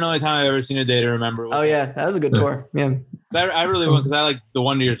 That's the one and only time I've ever seen A Day to Remember. Oh yeah, that was a good tour. Yeah, I really went because I like the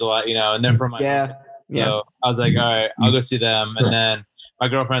Wonder Years a lot, you know, and they're from my yeah. So I was like, all right, I'll go see them. And then my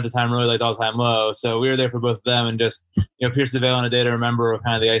girlfriend at the time really liked All Time Low, so we were there for both of them, and just Pierce the Veil and A Day to Remember were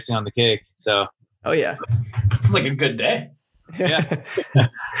kind of the icing on the cake. So oh yeah, this is like a good day. Yeah.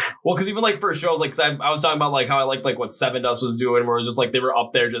 Well, because even like for shows, like I was talking about like how I liked like what Seven Dust was doing, where it was just like they were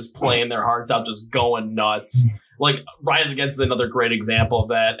up there just playing their hearts out, just going nuts. Like Rise Against is another great example of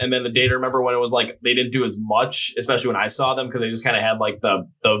that. And then The Day to Remember, when it was like they didn't do as much, especially when I saw them, because they just kind of had like the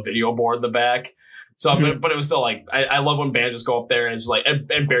video board in the back. So, but it was still like, I love when bands just go up there and it's just like,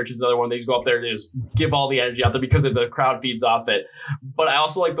 and Beartooth's another one. They just go up there and they just give all the energy out there because of the crowd feeds off it. But I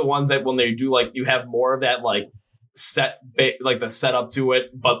also like the ones that when they do, like, you have more of that, like, like the setup to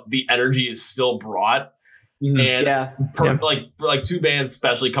it, but the energy is still brought. And like two bands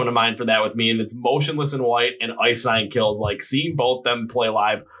especially come to mind for that with me, and it's Motionless in White and Ice Nine Kills. Like, seeing both them play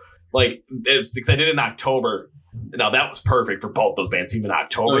live, like, it's because I did it in October. Now that was perfect for both those bands, even in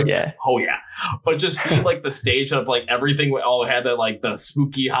October. Oh yeah. But just seeing like the stage up, like everything all had that like the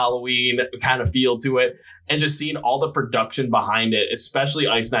spooky Halloween kind of feel to it, and just seeing all the production behind it, especially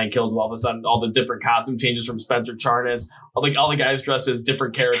Ice Nine Kills, all of a sudden all the different costume changes from Spencer Charnas, like all the guys dressed as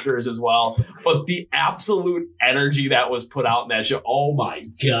different characters as well. But the absolute energy that was put out in that show, oh my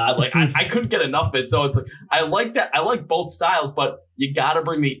god, like I couldn't get enough of it. So it's like I like that. I like both styles, but you got to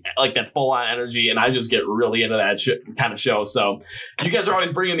bring the like that full on energy, and I just get really into that kind of show. So you guys are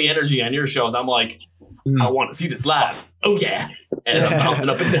always bringing the energy on your shows. I'm like, I want to see this live. Oh yeah, and I'm bouncing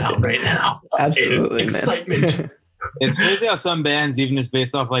up and down right now. Absolutely, excitement. It's crazy how some bands, even just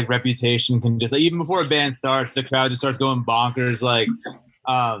based off like reputation, can just like, even before a band starts, the crowd just starts going bonkers. Like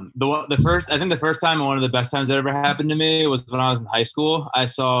the first time, and one of the best times that ever happened to me was when I was in high school. I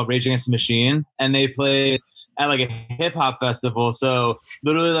saw Rage Against the Machine, and they played at like a hip hop festival. So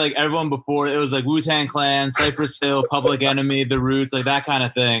literally like everyone before, it was like Wu-Tang Clan, Cypress Hill, Public Enemy, The Roots, like that kind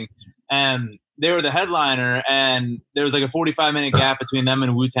of thing. And they were the headliner, and there was like a 45-minute gap between them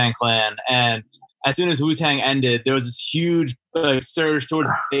and Wu-Tang Clan. And as soon as Wu-Tang ended, there was this huge like surge towards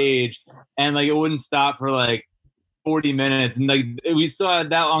the stage, and like it wouldn't stop for like 40 minutes. And like we still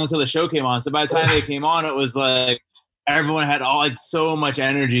had that long until the show came on. So by the time they came on, it was like everyone had all like so much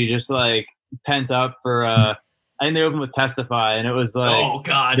energy just like pent up for I think they opened with Testify, and it was like, oh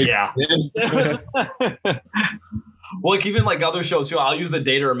god, yeah. Well, like even like other shows too, I'll use the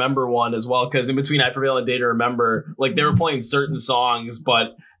Day to Remember one as well, because in between I Prevail and Day to Remember, like they were playing certain songs,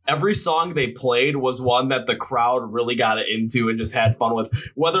 but every song they played was one that the crowd really got into and just had fun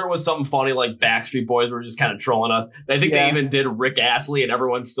with. Whether it was something funny like Backstreet Boys were just kind of trolling us. I think they even did Rick Astley, and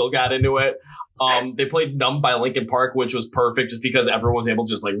everyone still got into it. They played Numb by Linkin Park, which was perfect just because everyone was able to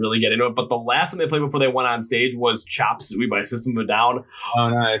just like really get into it. But the last thing they played before they went on stage was Chop Suey by System of a Down. Oh,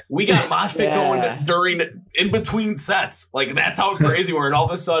 nice. We got mosh pit going in between sets. Like, that's how crazy we're. And all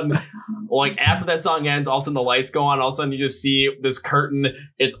of a sudden, like after that song ends, all of a sudden the lights go on. All of a sudden you just see this curtain.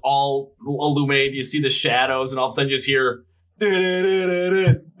 It's all illuminated. You see the shadows, and all of a sudden you just hear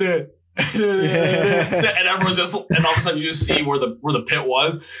and everyone just, and all of a sudden you just see where the pit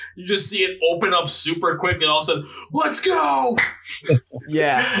was. You just see it open up super quick, and all of a sudden, let's go.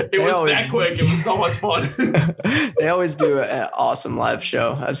 Yeah, it was that quick. It was so much fun. They always do an awesome live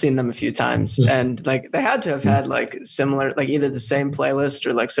show. I've seen them a few times, and like they had to have had like similar, like either the same playlist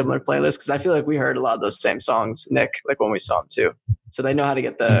or like similar playlists, because I feel like we heard a lot of those same songs, Nick, like when we saw them too. So they know how to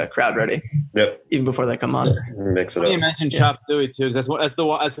get the crowd ready. Yep. Even before they come on. Mix it up. You mentioned Chop Suey too, because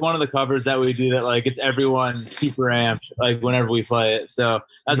that's one of the covers that we do that like it's everyone super amped like whenever we play it. So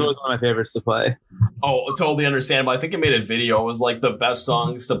that's always one of my favorites to play. Oh, totally understandable. I think I made a video. It was like the best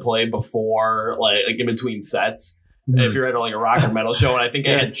songs to play before, like in between sets. If you're at like a rock or metal show, and I think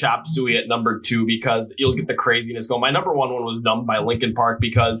I had Chop Suey at number 2 because you'll get the craziness going. My number 1 was Numb by Linkin Park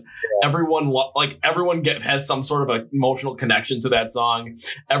because everyone has some sort of emotional connection to that song.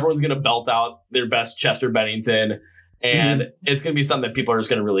 Everyone's gonna belt out their best Chester Bennington, and it's gonna be something that people are just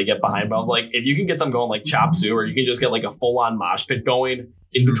gonna really get behind. But I was like, if you can get something going like Chop Suey, or you can just get like a full on mosh pit going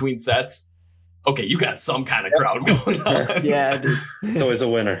in between sets, okay, you got some kind of crowd going on. Yeah, dude. It's always a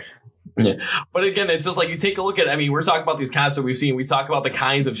winner. Yeah. But again, it's just like you take a look at, I mean, we're talking about these concerts we've seen. We talk about the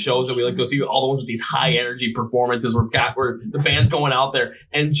kinds of shows that we like to go see, all the ones with these high energy performances where the band's going out there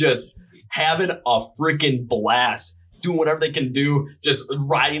and just having a freaking blast, doing whatever they can do, just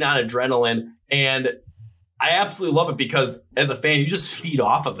riding on adrenaline. And I absolutely love it because as a fan, you just feed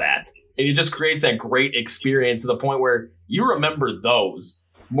off of that. And it just creates that great experience to the point where you remember those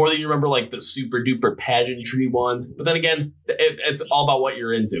more than you remember like the super duper pageantry ones. But then again, it's all about what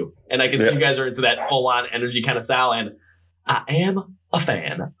you're into. And I can see you guys are into that full on energy kind of style. And I am a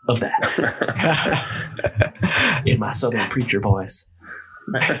fan of that. In my Southern preacher voice.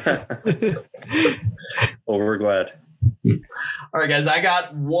 Well, we're glad. All right, guys, I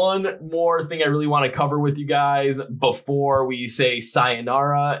got one more thing I really want to cover with you guys before we say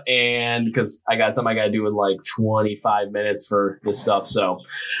sayonara, and because I got something I got to do in like 25 minutes for this stuff. So,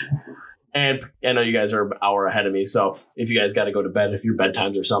 and I know you guys are an hour ahead of me, so if you guys got to go to bed, if your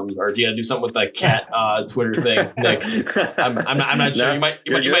bedtimes or something, or if you got to do something with that cat Twitter thing, Nick, I'm not sure. No,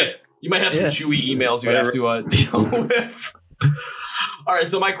 you might have some chewy emails you have to deal with. All right,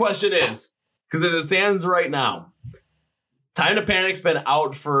 so my question is, Because as it stands right now, Time to Panic's been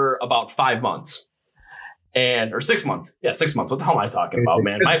out for about 5 months. Or 6 months. Yeah, 6 months. What the hell am I talking about,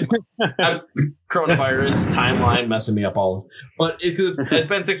 man? Coronavirus timeline messing me up all. But it's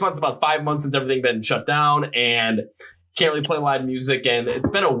been 6 months, about 5 months since everything been shut down, and can't really play live music, and it's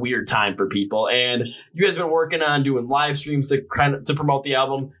been a weird time for people. And you guys have been working on doing live streams to promote the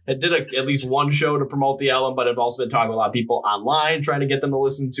album. I did at least one show to promote the album, but I've also been talking to a lot of people online trying to get them to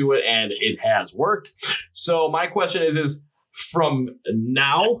listen to it, and it has worked. So my question is from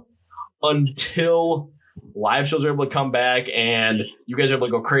now until live shows are able to come back and you guys are able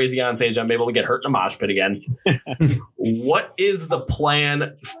to go crazy on stage, I'm able to get hurt in a mosh pit again. What is the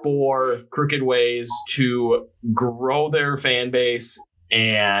plan for Crooked Ways to grow their fan base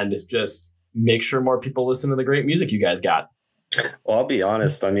and just make sure more people listen to the great music you guys got? Well, I'll be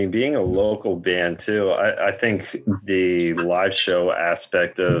honest. I mean, being a local band too, I think the live show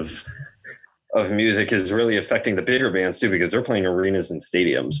aspect of music is really affecting the bigger bands too, because they're playing arenas and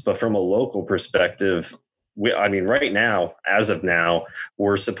stadiums. But from a local perspective, right now, as of now,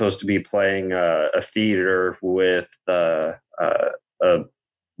 we're supposed to be playing a theater with, I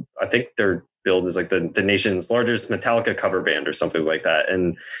think their build is like the nation's largest Metallica cover band or something like that.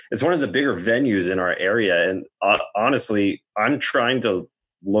 And it's one of the bigger venues in our area. And honestly, I'm trying to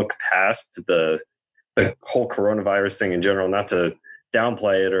look past the whole coronavirus thing in general, not to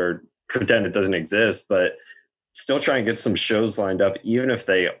downplay it or pretend it doesn't exist, but still try and get some shows lined up, even if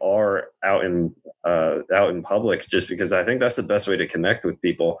they are out in public, just because I think that's the best way to connect with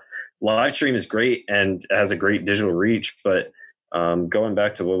people. Live stream is great and has a great digital reach, but going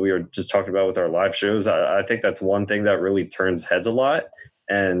back to what we were just talking about with our live shows, I think that's one thing that really turns heads a lot.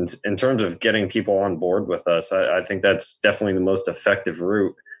 And in terms of getting people on board with us, I think that's definitely the most effective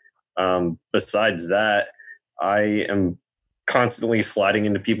route. Besides that, I am constantly sliding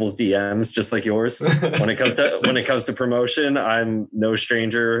into people's DMs just like yours. When it comes to promotion, I'm no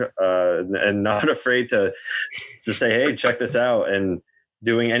stranger and not afraid to say, hey, check this out, and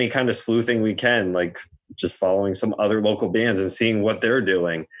doing any kind of sleuthing we can, like just following some other local bands and seeing what they're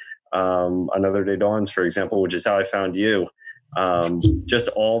doing. Another Day Dawns, for example, which is how I found you. Just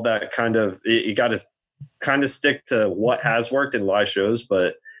all that kind of, you got to kind of stick to what has worked in live shows,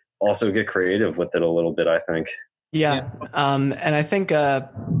 but also get creative with it a little bit, I think. Yeah. And I think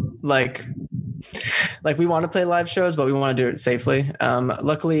like we want to play live shows, but we want to do it safely.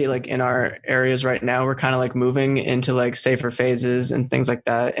 Luckily, like in our areas right now, we're kind of like moving into like safer phases and things like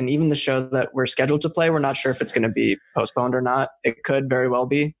that. And even the show that we're scheduled to play, we're not sure if it's going to be postponed or not. It could very well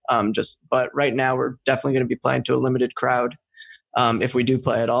be. But right now we're definitely going to be playing to a limited crowd if we do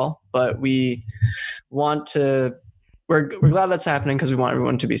play at all. But we want to. We're glad that's happening because we want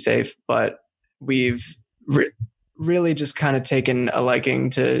everyone to be safe. But we've really just kind of taken a liking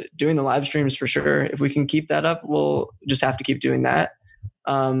to doing the live streams for sure. If we can keep that up, we'll just have to keep doing that.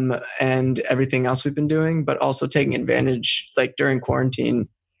 And everything else we've been doing, but also taking advantage, like during quarantine,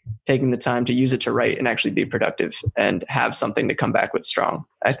 taking the time to use it to write and actually be productive and have something to come back with strong.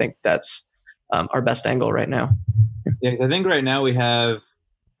 I think that's our best angle right now. Yeah, I think right now we have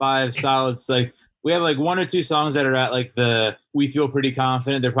 5 solids. Like we have like 1 or 2 songs that are at like we feel pretty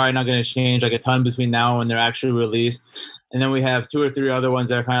confident. They're probably not going to change like a ton between now and when they're actually released. And then we have 2 or 3 other ones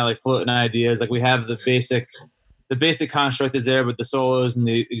that are kind of like floating ideas. Like we have the basic construct is there, but the solos and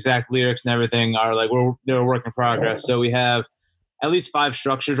the exact lyrics and everything are like, they're a work in progress. So we have at least 5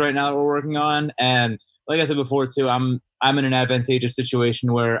 structures right now that we're working on. And like I said before too, I'm in an advantageous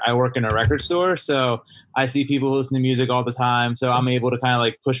situation where I work in a record store. So I see people who listen to music all the time. So I'm able to kind of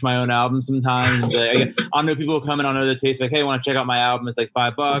like push my own album sometimes. I'll know people who come in on other tastes, like, hey, want to check out my album? It's like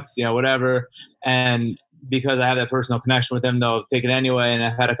 $5, whatever. And because I have that personal connection with them, they'll take it anyway. And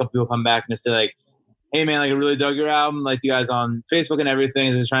I've had a couple people come back and say like, hey man, like I really dug your album. Like you guys on Facebook and everything.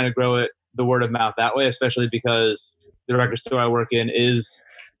 And just trying to grow it, the word of mouth that way, especially because the record store I work in is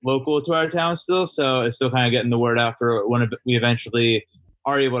local to our town still, so it's still kind of getting the word out for when we eventually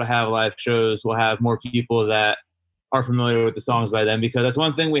are able to have live shows. We'll have more people that are familiar with the songs by then, because that's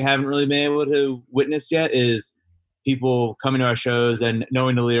one thing we haven't really been able to witness yet is people coming to our shows and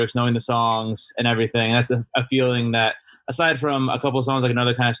knowing the lyrics, knowing the songs and everything. And that's a feeling that, aside from a couple of songs like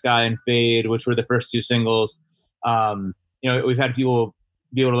Another Kind of Sky and Fade, which were the first 2 singles, we've had people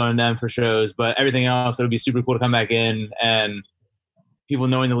be able to learn them for shows, but everything else, it'll be super cool to come back in and people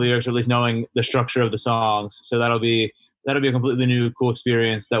knowing the lyrics, or at least knowing the structure of the songs. So that'll be a completely new, cool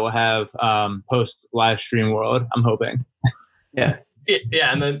experience that we'll have post live stream world, I'm hoping. Yeah.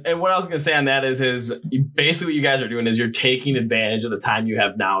 Yeah. And what I was going to say on that is basically what you guys are doing is you're taking advantage of the time you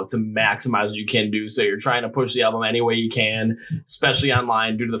have now to maximize what you can do. So you're trying to push the album any way you can, especially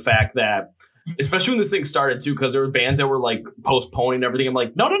online, due to the fact that especially when this thing started too, because there were bands that were like postponing everything. I'm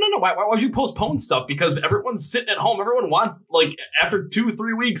like, no. Why would you postpone stuff? Because everyone's sitting at home. Everyone wants, like, after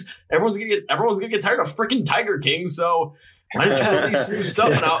 2-3 weeks, everyone's gonna get tired of freaking Tiger King. So why didn't you release new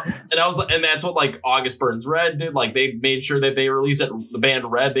stuff? And I was like, and that's what like August Burns Red did. Like they made sure that they released it. The band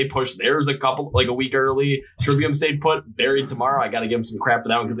Red, they pushed theirs a week early. Trivium stayed put. Buried Tomorrow, I got to give them some crap for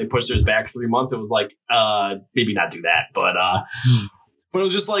that one because they pushed theirs back 3 months. It was like, maybe not do that, but it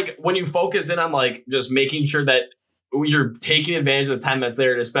was just like when you focus in on like just making sure that you're taking advantage of the time that's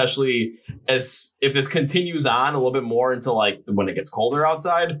there, and especially as if this continues on a little bit more into like when it gets colder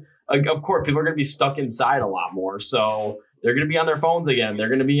outside. Like, of course, people are going to be stuck inside a lot more, so they're going to be on their phones again. They're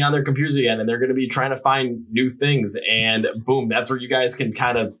going to be on their computers again, and they're going to be trying to find new things. And boom, that's where you guys can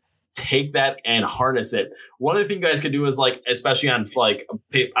kind of take that and harness it. One of the things you guys could do is like, especially on Facebook,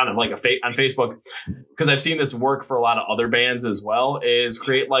 because I've seen this work for a lot of other bands as well, is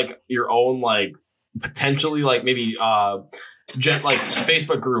create like your own like potentially like maybe just like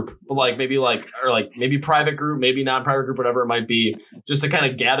Facebook group, like maybe private group, maybe non-private group, whatever it might be, just to kind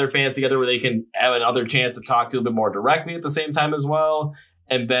of gather fans together where they can have another chance to talk to a bit more directly at the same time as well.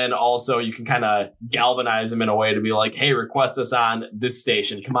 And then also you can kind of galvanize them in a way to be like, hey, request us on this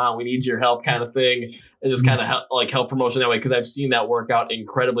station. Come on, we need your help kind of thing. And just kind of help promotion that way. Because I've seen that work out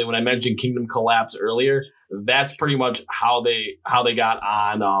incredibly. When I mentioned Kingdom Collapse earlier, that's pretty much how they got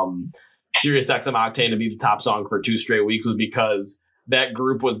on Sirius XM Octane to be the top song for 2 straight weeks, was because that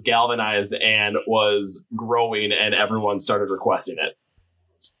group was galvanized and was growing and everyone started requesting it.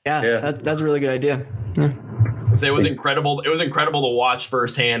 Yeah. That's a really good idea. Yeah. So it was incredible. It was incredible to watch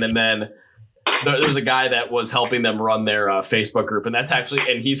firsthand. And then there was a guy that was helping them run their Facebook group. And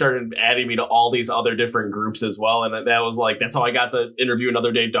and he started adding me to all these other different groups as well. And that was like, that's how I got to interview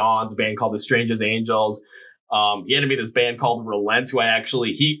Another Day Dawns, a band called The Strangest Angels. He added me this band called Relent,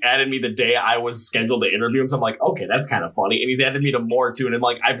 he added me the day I was scheduled to interview him. So I'm like, okay, that's kind of funny. And he's added me to more too. And I'm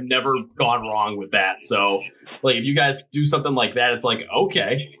like, I've never gone wrong with that. So like, if you guys do something like that, it's like,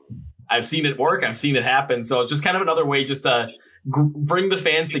 okay, I've seen it work. I've seen it happen. So it's just kind of another way just to bring the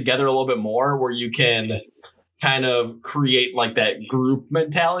fans together a little bit more, where you can kind of create like that group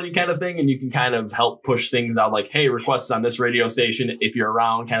mentality kind of thing. And you can kind of help push things out like, hey, requests on this radio station if you're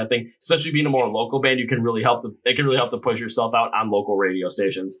around kind of thing. Especially being a more local band, it can really help to push yourself out on local radio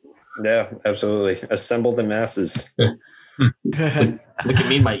stations. Yeah, absolutely. Assemble the masses. Look at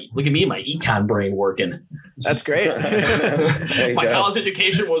me and my econ brain working. That's great. My college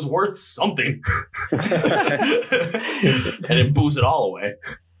education was worth something. And it boosts it all away.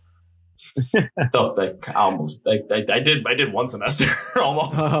 So I did one semester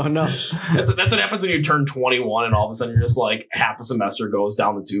almost. Oh no. That's what happens when you turn 21 and all of a sudden you're just like half a semester goes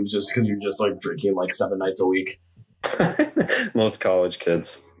down the tubes just because you're just like drinking like 7 nights a week. Most college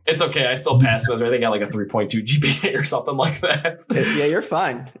kids. It's okay. I still passed because I think I got like a 3.2 GPA or something like that. Yeah, you're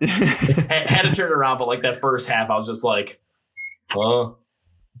fine. Had to turn it around, but like that first half, I was just like,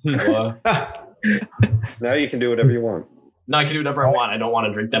 Now you can do whatever you want. No, I can do whatever I want. I don't want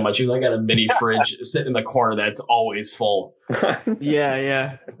to drink that much. I got a mini fridge sitting in the corner that's always full.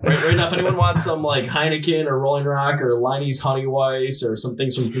 Yeah. Right now, if anyone wants some like Heineken or Rolling Rock or Liney's Honey Weiss or some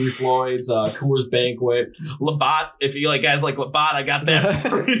things from Three Floyds, Coors Banquet, Labatt. If you like guys like Labatt, I got that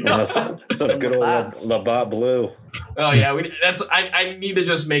for you. That's a good old Labatt Blue. Oh yeah, I need to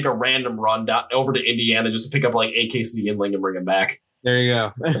just make a random run down over to Indiana just to pick up like AKC Inling and bring it back. There you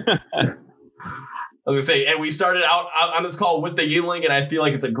go. I was going to say, and we started out on this call with the Yingling, and I feel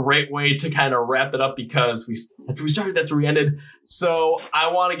like it's a great way to kind of wrap it up because after we started, that's where we ended. So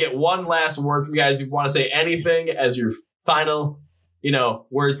I want to get one last word from you guys. If you want to say anything as your final,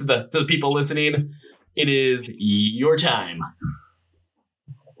 word to the people listening, it is your time.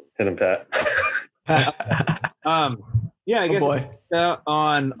 Hit him, Pat. Yeah, I guess it's out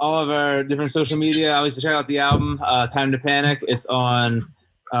on all of our different social media. Obviously, check out the album, Time to Panic. It's on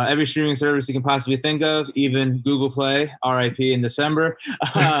every streaming service you can possibly think of, even Google Play, RIP in December.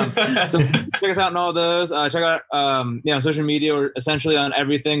 So check us out on all those. Check out social media. We're essentially on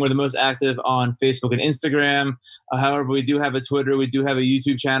everything. We're the most active on Facebook and Instagram. However, we do have a Twitter. We do have a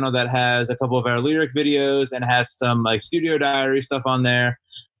YouTube channel that has a couple of our lyric videos and has some like studio diary stuff on there.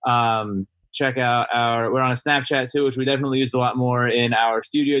 Check out we're on a Snapchat too, which we definitely used a lot more in our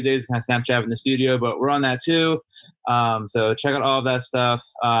studio days, kind of Snapchat in the studio, but we're on that too. So check out all of that stuff,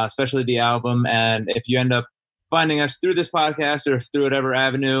 especially the album. And if you end up finding us through this podcast or through whatever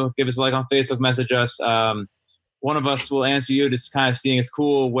avenue, give us a like on Facebook, message us. One of us will answer you, just kind of seeing it's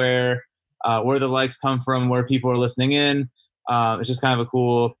cool where the likes come from, where people are listening in. It's just kind of a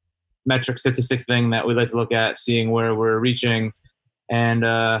cool metric statistic thing that we like to look at, seeing where we're reaching. And,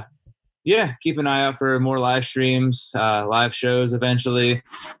 yeah, keep an eye out for more live streams, live shows eventually,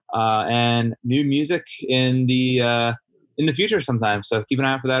 and new music in the future sometime. So keep an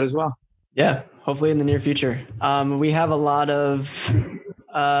eye out for that as well. Yeah, hopefully in the near future. We have a lot of.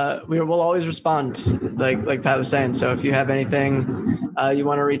 We will always respond, like Pat was saying. So if you have anything you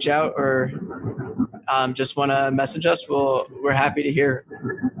want to reach out or just want to message us, we're happy to hear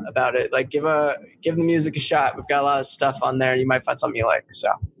about it. Like give the music a shot. We've got a lot of stuff on there. You might find something you like.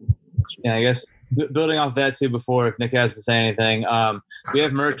 So yeah, I guess building off that too. Before if Nick has to say anything, we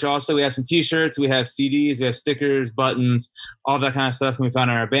have merch also. We have some T-shirts, we have CDs, we have stickers, buttons, all that kind of stuff. Can be found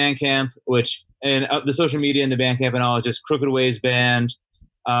on our Bandcamp, which and the social media and the Bandcamp and all is just Crooked Ways Band.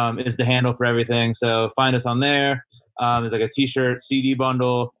 Is the handle for everything. So find us on there. There's like a T-shirt, CD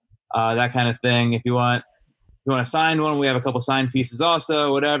bundle, that kind of thing. If you want to sign one, we have a couple signed pieces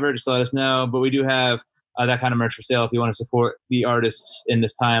also, whatever, just let us know. But we do have that kind of merch for sale if you want to support the artists in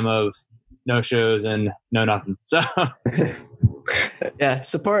this time of no shows and no nothing. So yeah,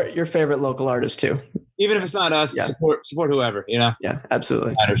 support your favorite local artist too. Even if it's not us, support whoever, you know? Yeah,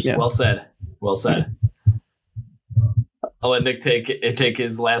 absolutely. Yeah. Well said. I'll let Nick take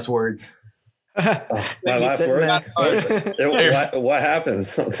his last words. My last word? What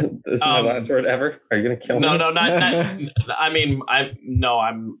happens? This is my last word ever? Are you going to kill me? No, not. I mean,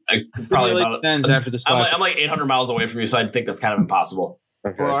 I'm probably about. After this I'm like 800 miles away from you, so I think that's kind of impossible.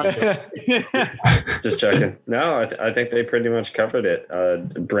 Okay. Just checking. No, I think they pretty much covered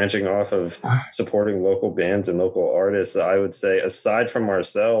it. Branching off of supporting local bands and local artists, I would say, aside from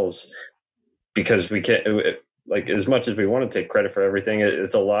ourselves, because we can't. Like as much as we want to take credit for everything,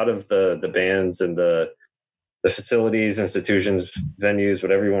 it's a lot of the bands and the facilities, institutions, venues,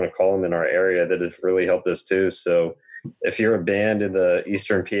 whatever you want to call them in our area that have really helped us too. So if you're a band in the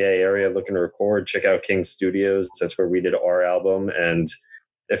Eastern PA area looking to record, check out King Studios. That's where we did our album. And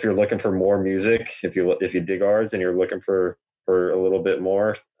if you're looking for more music, if you dig ours and you're looking for a little bit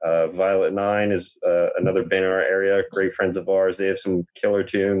more, Violet 9 is another band in our area. Great friends of ours. They have some killer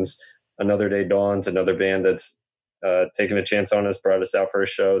tunes. Another Day Dawns, another band that's taken a chance on us, brought us out for a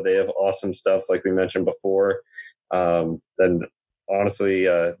show. They have awesome stuff, like we mentioned before. And honestly,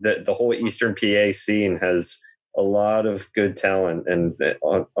 the whole Eastern PA scene has a lot of good talent, and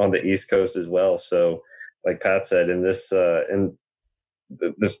on the East Coast as well. So, like Pat said, in this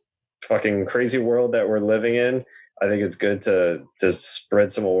fucking crazy world that we're living in, I think it's good to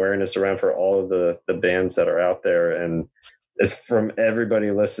spread some awareness around for all of the bands that are out there. And it's from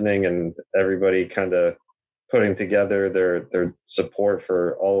everybody listening and everybody kind of putting together their support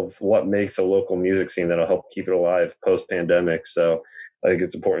for all of what makes a local music scene that'll help keep it alive post-pandemic. So I think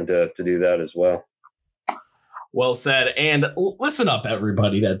it's important to do that as well. Well said. And listen up,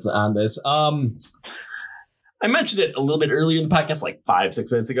 everybody that's on this. I mentioned it a little bit earlier in the podcast, like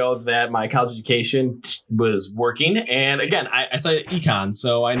 5-6 minutes ago, that my college education was working. And again, I studied econ,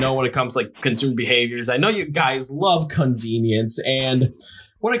 so I know when it comes to like consumer behaviors, I know you guys love convenience. And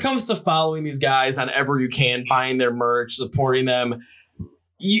when it comes to following these guys on ever you can, buying their merch, supporting them,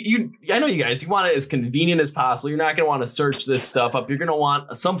 I know you guys, you want it as convenient as possible. You're not going to want to search this stuff up. You're going to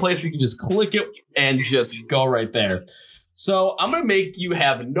want some place where you can just click it and just go right there. So I'm going to make you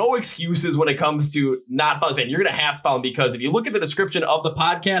have no excuses when it comes to not following this band. You're going to have to follow them, because if you look at the description of the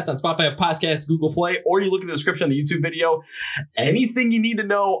podcast on Spotify, Podcast, Google Play, or you look at the description of the YouTube video, anything you need to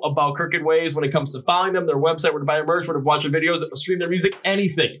know about Crooked Ways when it comes to following them, their website, where to buy their merch, where to watch their videos, stream their music,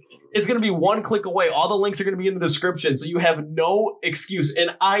 anything, it's going to be one click away. All the links are going to be in the description. So you have no excuse,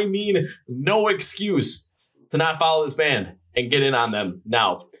 and I mean no excuse, to not follow this band and get in on them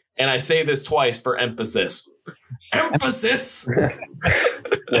now. And I say this twice for emphasis. Emphasis.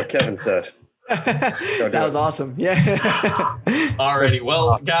 What Kevin said. That was awesome. Yeah. Alrighty.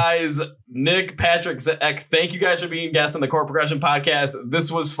 Well, guys, Nick, Patrick, Zach, thank you guys for being guests on the Chord Progression Podcast. This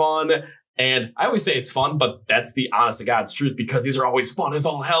was fun. And I always say it's fun, but that's the honest to God's truth, because these are always fun as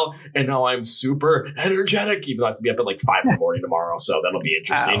all hell. And now I'm super energetic, even though I have to be up at like 5 in the morning tomorrow. So that'll be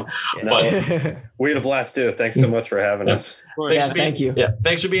interesting. But we had a blast too. Thanks so much for having us. Thank you. Yeah,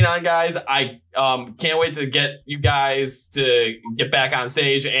 thanks for being on, guys. I can't wait to get you guys to get back on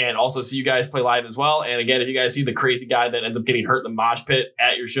stage and also see you guys play live as well. And again, if you guys see the crazy guy that ends up getting hurt in the mosh pit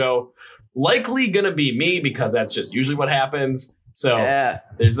at your show, likely going to be me, because that's just usually what happens. So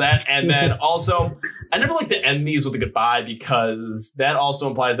there's that. And then also, I never like to end these with a goodbye, because that also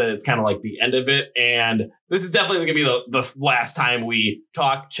implies that it's kind of like the end of it. And this is definitely going to be the last time we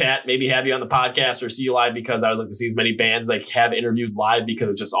talk, chat, maybe have you on the podcast or see you live, because I always like to see as many bands like have interviewed live,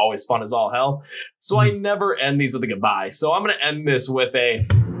 because it's just always fun as all hell. So I never end these with a goodbye. So I'm going to end this with a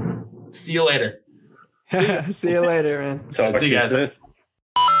see you later. See you later, man. Talk see you guys. Soon.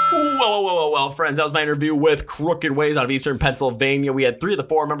 Well, friends, that was my interview with Crooked Ways out of Eastern Pennsylvania. We had 3 of the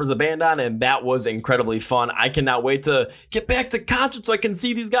 4 members of the band on, and that was incredibly fun. I cannot wait to get back to concerts so I can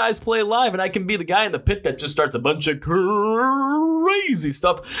see these guys play live, and I can be the guy in the pit that just starts a bunch of crazy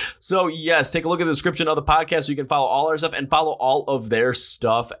stuff. So, yes, take a look at the description of the podcast so you can follow all our stuff and follow all of their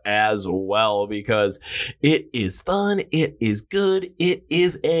stuff as well, because it is fun, it is good, it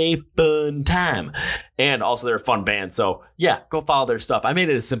is a fun time. And also they're a fun band. So yeah, go follow their stuff. I made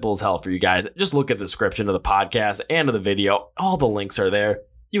it as simple as hell for you guys. Just look at the description of the podcast and of the video. All the links are there.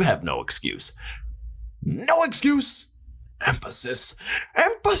 You have no excuse. No excuse. Emphasis.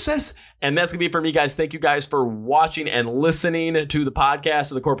 And that's going to be it for me, guys. Thank you guys for watching and listening to the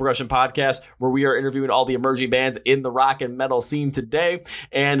podcast, of the Chord Progression Podcast, where we are interviewing all the emerging bands in the rock and metal scene today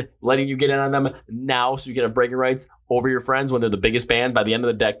and letting you get in on them now so you can have bragging rights over your friends when they're the biggest band by the end of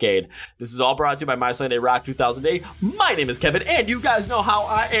the decade. This is all brought to you by My Sunday Rock 2008. My name is Kevin, and you guys know how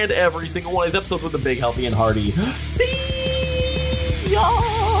I end every single one of these episodes with a big, healthy, and hearty. See y'all!